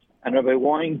movement. And Rabbi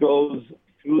Wein goes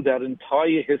through that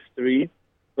entire history.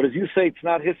 But as you say, it's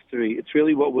not history. It's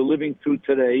really what we're living through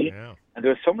today. Yeah. And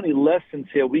there are so many lessons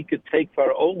here we could take for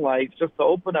our own life just to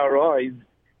open our eyes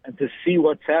and to see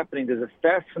what's happening. There's a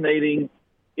fascinating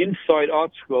inside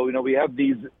Art Scroll. We have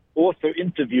these author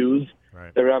interviews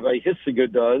that Rabbi Hissiger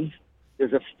does.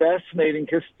 There's a fascinating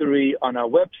history on our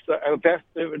website, a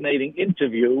fascinating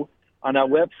interview on our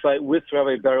website with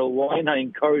Rabbi Beryl Wein. I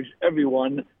encourage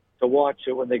everyone to watch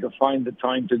it when they can find the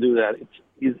time to do that.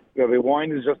 Rabbi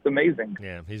Wein is just amazing.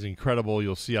 Yeah, he's incredible.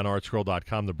 You'll see on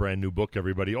artscroll.com the brand new book,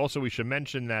 everybody. Also, we should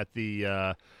mention that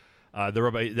Rabbi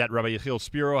Yechiel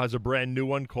Spiro has a brand new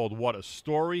one called What a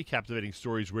Story, Captivating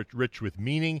Stories Rich with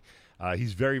Meaning.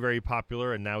 He's very, very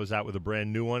popular and now is out with a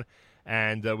brand new one.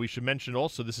 And we should mention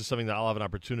also, this is something that I'll have an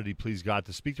opportunity, please God,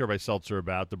 to speak to Rabbi Seltzer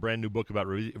about, the brand new book about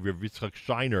Rav Yitzchak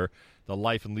Shiner, the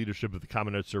life and leadership of the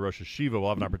Kamenetzer Rosh Hashiva. We'll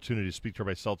have an opportunity to speak to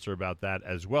Rabbi Seltzer about that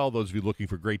as well. Those of you looking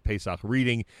for great Pesach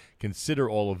reading, consider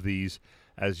all of these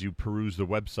as you peruse the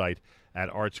website at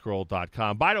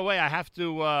artscroll.com. By the way, I have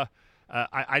to...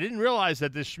 I didn't realize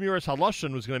that this Shmiras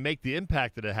Halashon was going to make the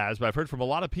impact that it has, but I've heard from a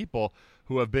lot of people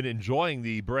who have been enjoying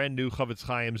the brand new Chavetz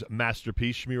Chaim's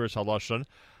masterpiece, Shmiras Halashon.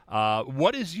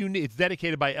 What is unique? It's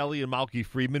dedicated by Eli and Malki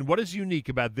Friedman. What is unique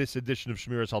about this edition of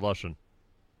Shmiras Halashon?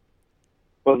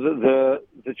 Well,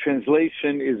 the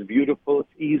translation is beautiful. It's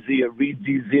easy. It reads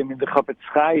easy. I mean, the Chavetz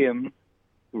Chaim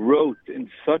wrote in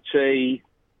such a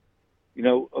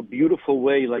beautiful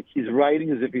way, like he's writing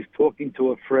as if he's talking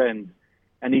to a friend.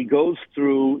 And he goes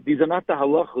through, these are not the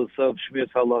halachos of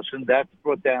Shmiras Halashon, that's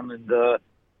brought down in the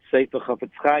Sefer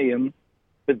Chavetz Chaim,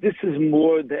 but this is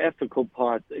more the ethical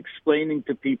part, explaining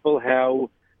to people how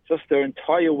just their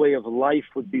entire way of life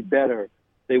would be better.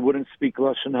 They wouldn't speak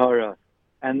Lashon Hara.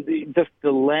 And just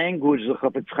the language the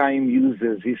Chavetz Chaim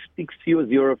uses, he speaks to you as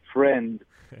you're a friend.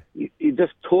 He's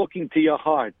just talking to your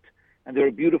heart. And there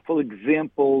are beautiful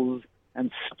examples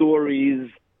and stories.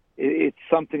 It's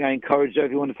something I encourage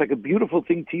everyone. It's like a beautiful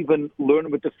thing to even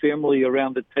learn with the family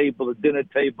around the table, a dinner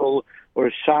table or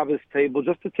a Shabbos table,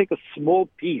 just to take a small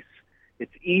piece.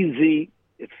 It's easy.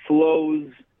 it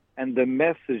flows, and the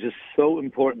message is so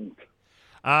important.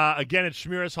 Again, it's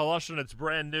Shmiras Halashon. It's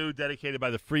brand new, dedicated by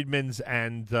the Friedmans,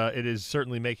 and it is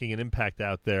certainly making an impact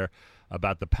out there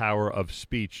about the power of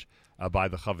speech by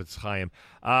the Chavetz Chaim.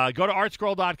 Go to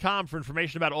artscroll.com for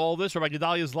information about all this. Rabbi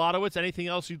Gedalia Zlotowitz, anything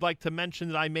else you'd like to mention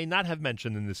that I may not have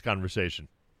mentioned in this conversation?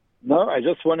 No, I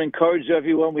just want to encourage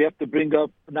everyone. We have to bring up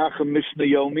Nachum Mishnah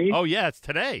Yomi. Oh, yeah, it's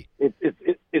today.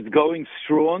 It's going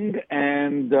strong,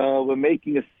 and we're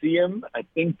making a siyum. I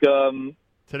think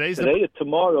today or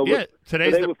tomorrow. Yeah,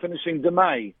 today we're finishing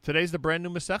Demai. Today's the brand new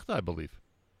Masechta, I believe.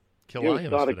 We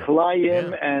started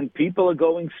Kilayim, and people are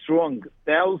going strong.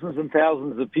 Thousands and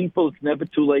thousands of people. It's never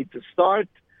too late to start.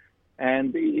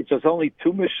 And it's just only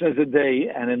 2 Mishnahs a day,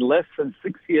 and in less than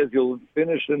 6 years, you'll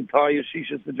finish the entire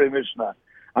Shisha Sidrei Mishnah.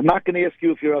 I'm not going to ask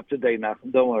you if you're up to date,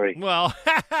 Nachum. Don't worry. Well,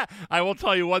 I will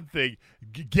tell you one thing.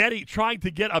 Trying to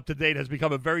get up to date has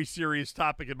become a very serious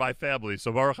topic in my family.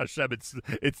 So Baruch Hashem, it's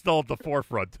still at the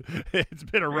forefront. It's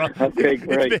been a rough. Okay,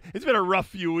 great. It's been a rough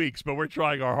few weeks, but we're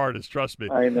trying our hardest. Trust me.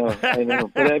 I know.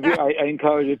 But I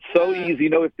encourage it. It's so easy.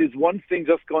 If there's one thing,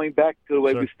 just going back to the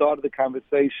way we started the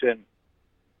conversation.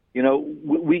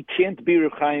 We can't be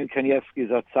Reb Chaim Kanievsky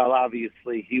Zatzal.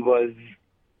 Obviously, he was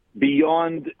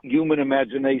beyond human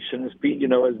imagination. As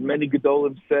many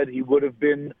Gedolim said, he would have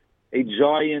been a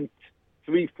giant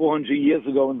 300-400 years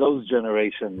ago in those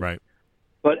generations. Right.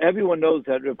 But everyone knows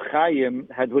that Reb Chaim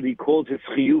had what he called his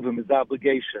chiyuvim, his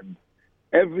obligations,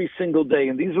 every single day.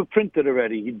 And these were printed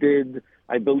already. He did,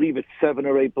 I believe, it's 7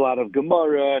 or 8 blot of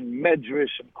Gemara and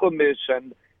Medrash and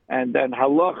Chumash and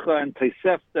Halacha and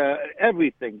Tosefta,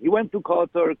 everything. He went through Kol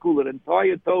Torah Kula, the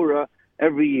entire Torah,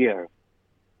 every year.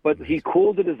 But he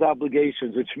called it his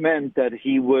obligations, which meant that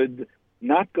he would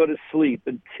not go to sleep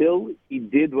until he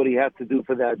did what he had to do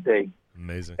for that day.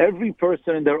 Amazing. Every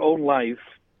person in their own life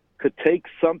could take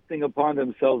something upon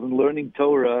themselves in learning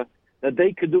Torah that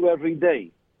they could do every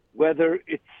day, whether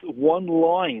it's one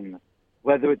line,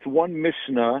 whether it's one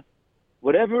Mishnah,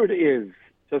 whatever it is,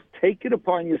 just take it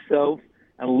upon yourself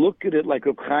and look at it like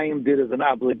Reb Chaim did as an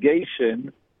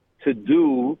obligation to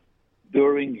do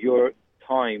during your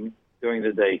time during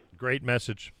the day. Great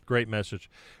message. Great message.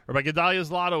 Rabbi Gedalia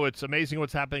Zlotowitz, it's amazing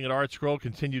what's happening at Art Scroll.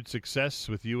 Continued success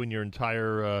with you and your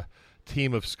entire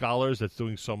team of scholars that's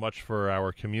doing so much for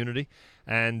our community.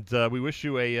 And we wish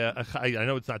you I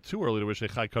know it's not too early to wish a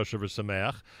Chai Kosher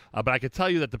V'Sameach, but I can tell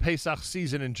you that the Pesach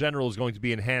season in general is going to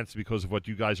be enhanced because of what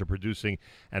you guys are producing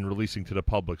and releasing to the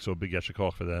public. So a big yesher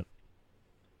koach for that.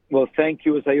 Well, thank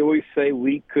you. As I always say,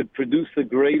 we could produce the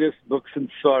greatest books in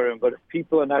Sarim, but if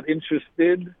people are not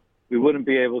interested, we wouldn't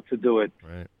be able to do it.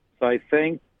 Right. So I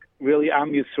thank really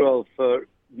Am Yisrael for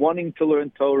wanting to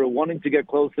learn Torah, wanting to get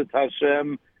closer to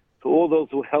Hashem, to all those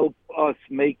who help us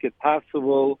make it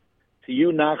possible, to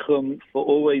you, Nachum, for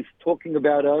always talking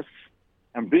about us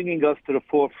and bringing us to the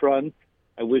forefront.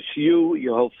 I wish you,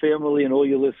 your whole family, and all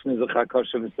your listeners a Chag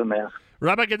Kosher V'Sameach.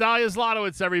 Rabbi Gedalia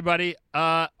Zlotowitz, everybody.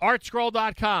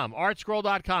 Artscroll.com.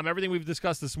 Artscroll.com. Everything we've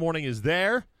discussed this morning is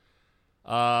there.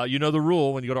 You know the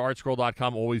rule. When you go to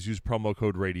artscroll.com, always use promo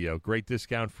code radio. Great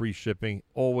discount, free shipping.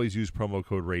 Always use promo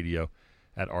code radio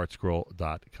at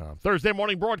artscroll.com. Thursday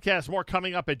morning broadcast. More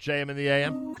coming up at JM in the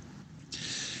AM.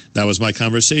 That was my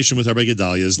conversation with Rabbi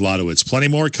Gedalia Zlotowitz. Plenty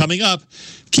more coming up.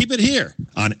 Keep it here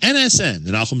on NSN,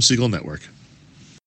 the Nachum Segal Network.